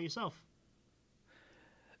 Doc, how about yourself?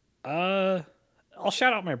 I'll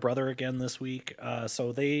shout out my brother again this week.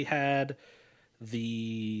 So they had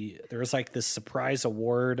there was like this surprise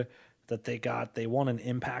award that they got. They won an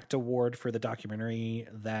Impact Award for the documentary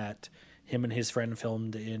that him and his friend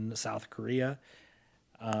filmed in South Korea.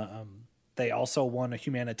 They also won a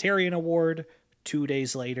humanitarian award 2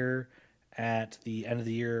 days later at the end of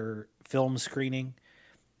the year film screening.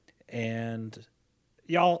 And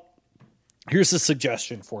y'all, here's a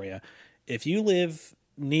suggestion for you. If you live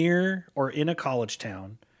near or in a college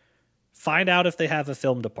town, find out if they have a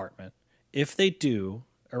film department. If they do,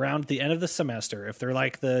 around the end of the semester, if they're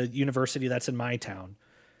like the university that's in my town,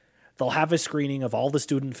 they'll have a screening of all the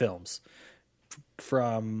student films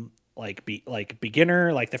from like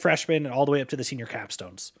beginner, like the freshman, and all the way up to the senior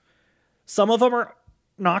capstones. Some of them are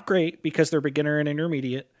not great because they're beginner and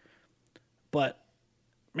intermediate, but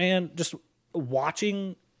man, just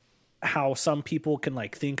watching how some people can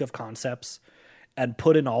like think of concepts and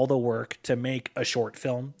put in all the work to make a short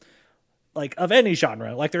film, like of any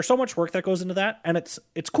genre. Like there's so much work that goes into that, and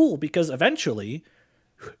it's cool because eventually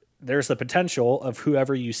there's the potential of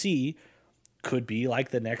whoever you see could be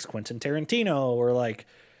like the next Quentin Tarantino or like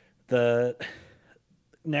the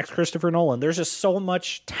next Christopher Nolan. There's just so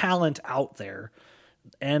much talent out there,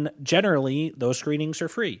 and generally those screenings are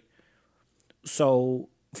free. So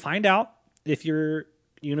find out if your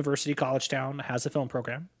university, college town has a film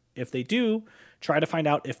program. If they do, try to find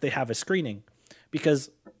out if they have a screening,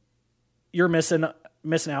 because you're missing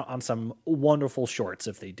out on some wonderful shorts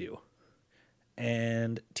if they do.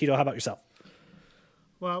 And Tito, how about yourself?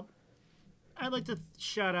 Well, I'd like to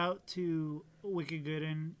shout out to Wicked Good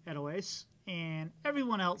and Edelweiss and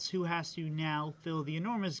everyone else who has to now fill the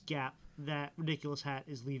enormous gap that Ridiculous Hat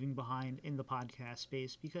is leaving behind in the podcast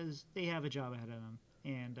space, because they have a job ahead of them.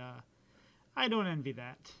 And I don't envy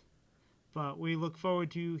that. But we look forward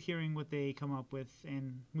to hearing what they come up with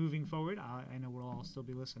and moving forward. I know we'll all still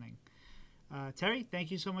be listening. Terry,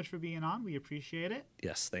 thank you so much for being on. We appreciate it.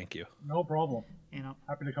 Yes, thank you. No problem. And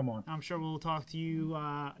Happy to come on. I'm sure we'll talk to you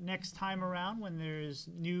next time around when there's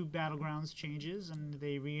new battlegrounds changes and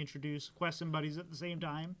they reintroduce Quest and Buddies at the same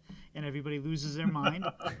time and everybody loses their mind.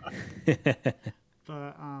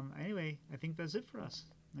 But anyway, I think that's it for us.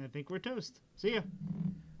 I think we're toast. See ya.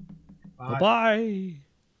 Bye. Bye-bye.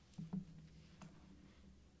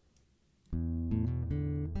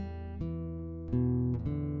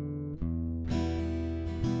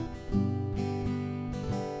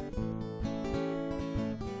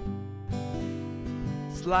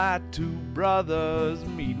 Slide two brothers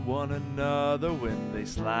meet one another when they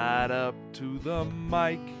slide up to the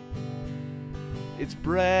mic. It's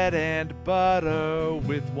bread and butter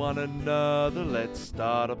with one another. Let's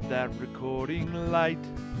start up that recording light.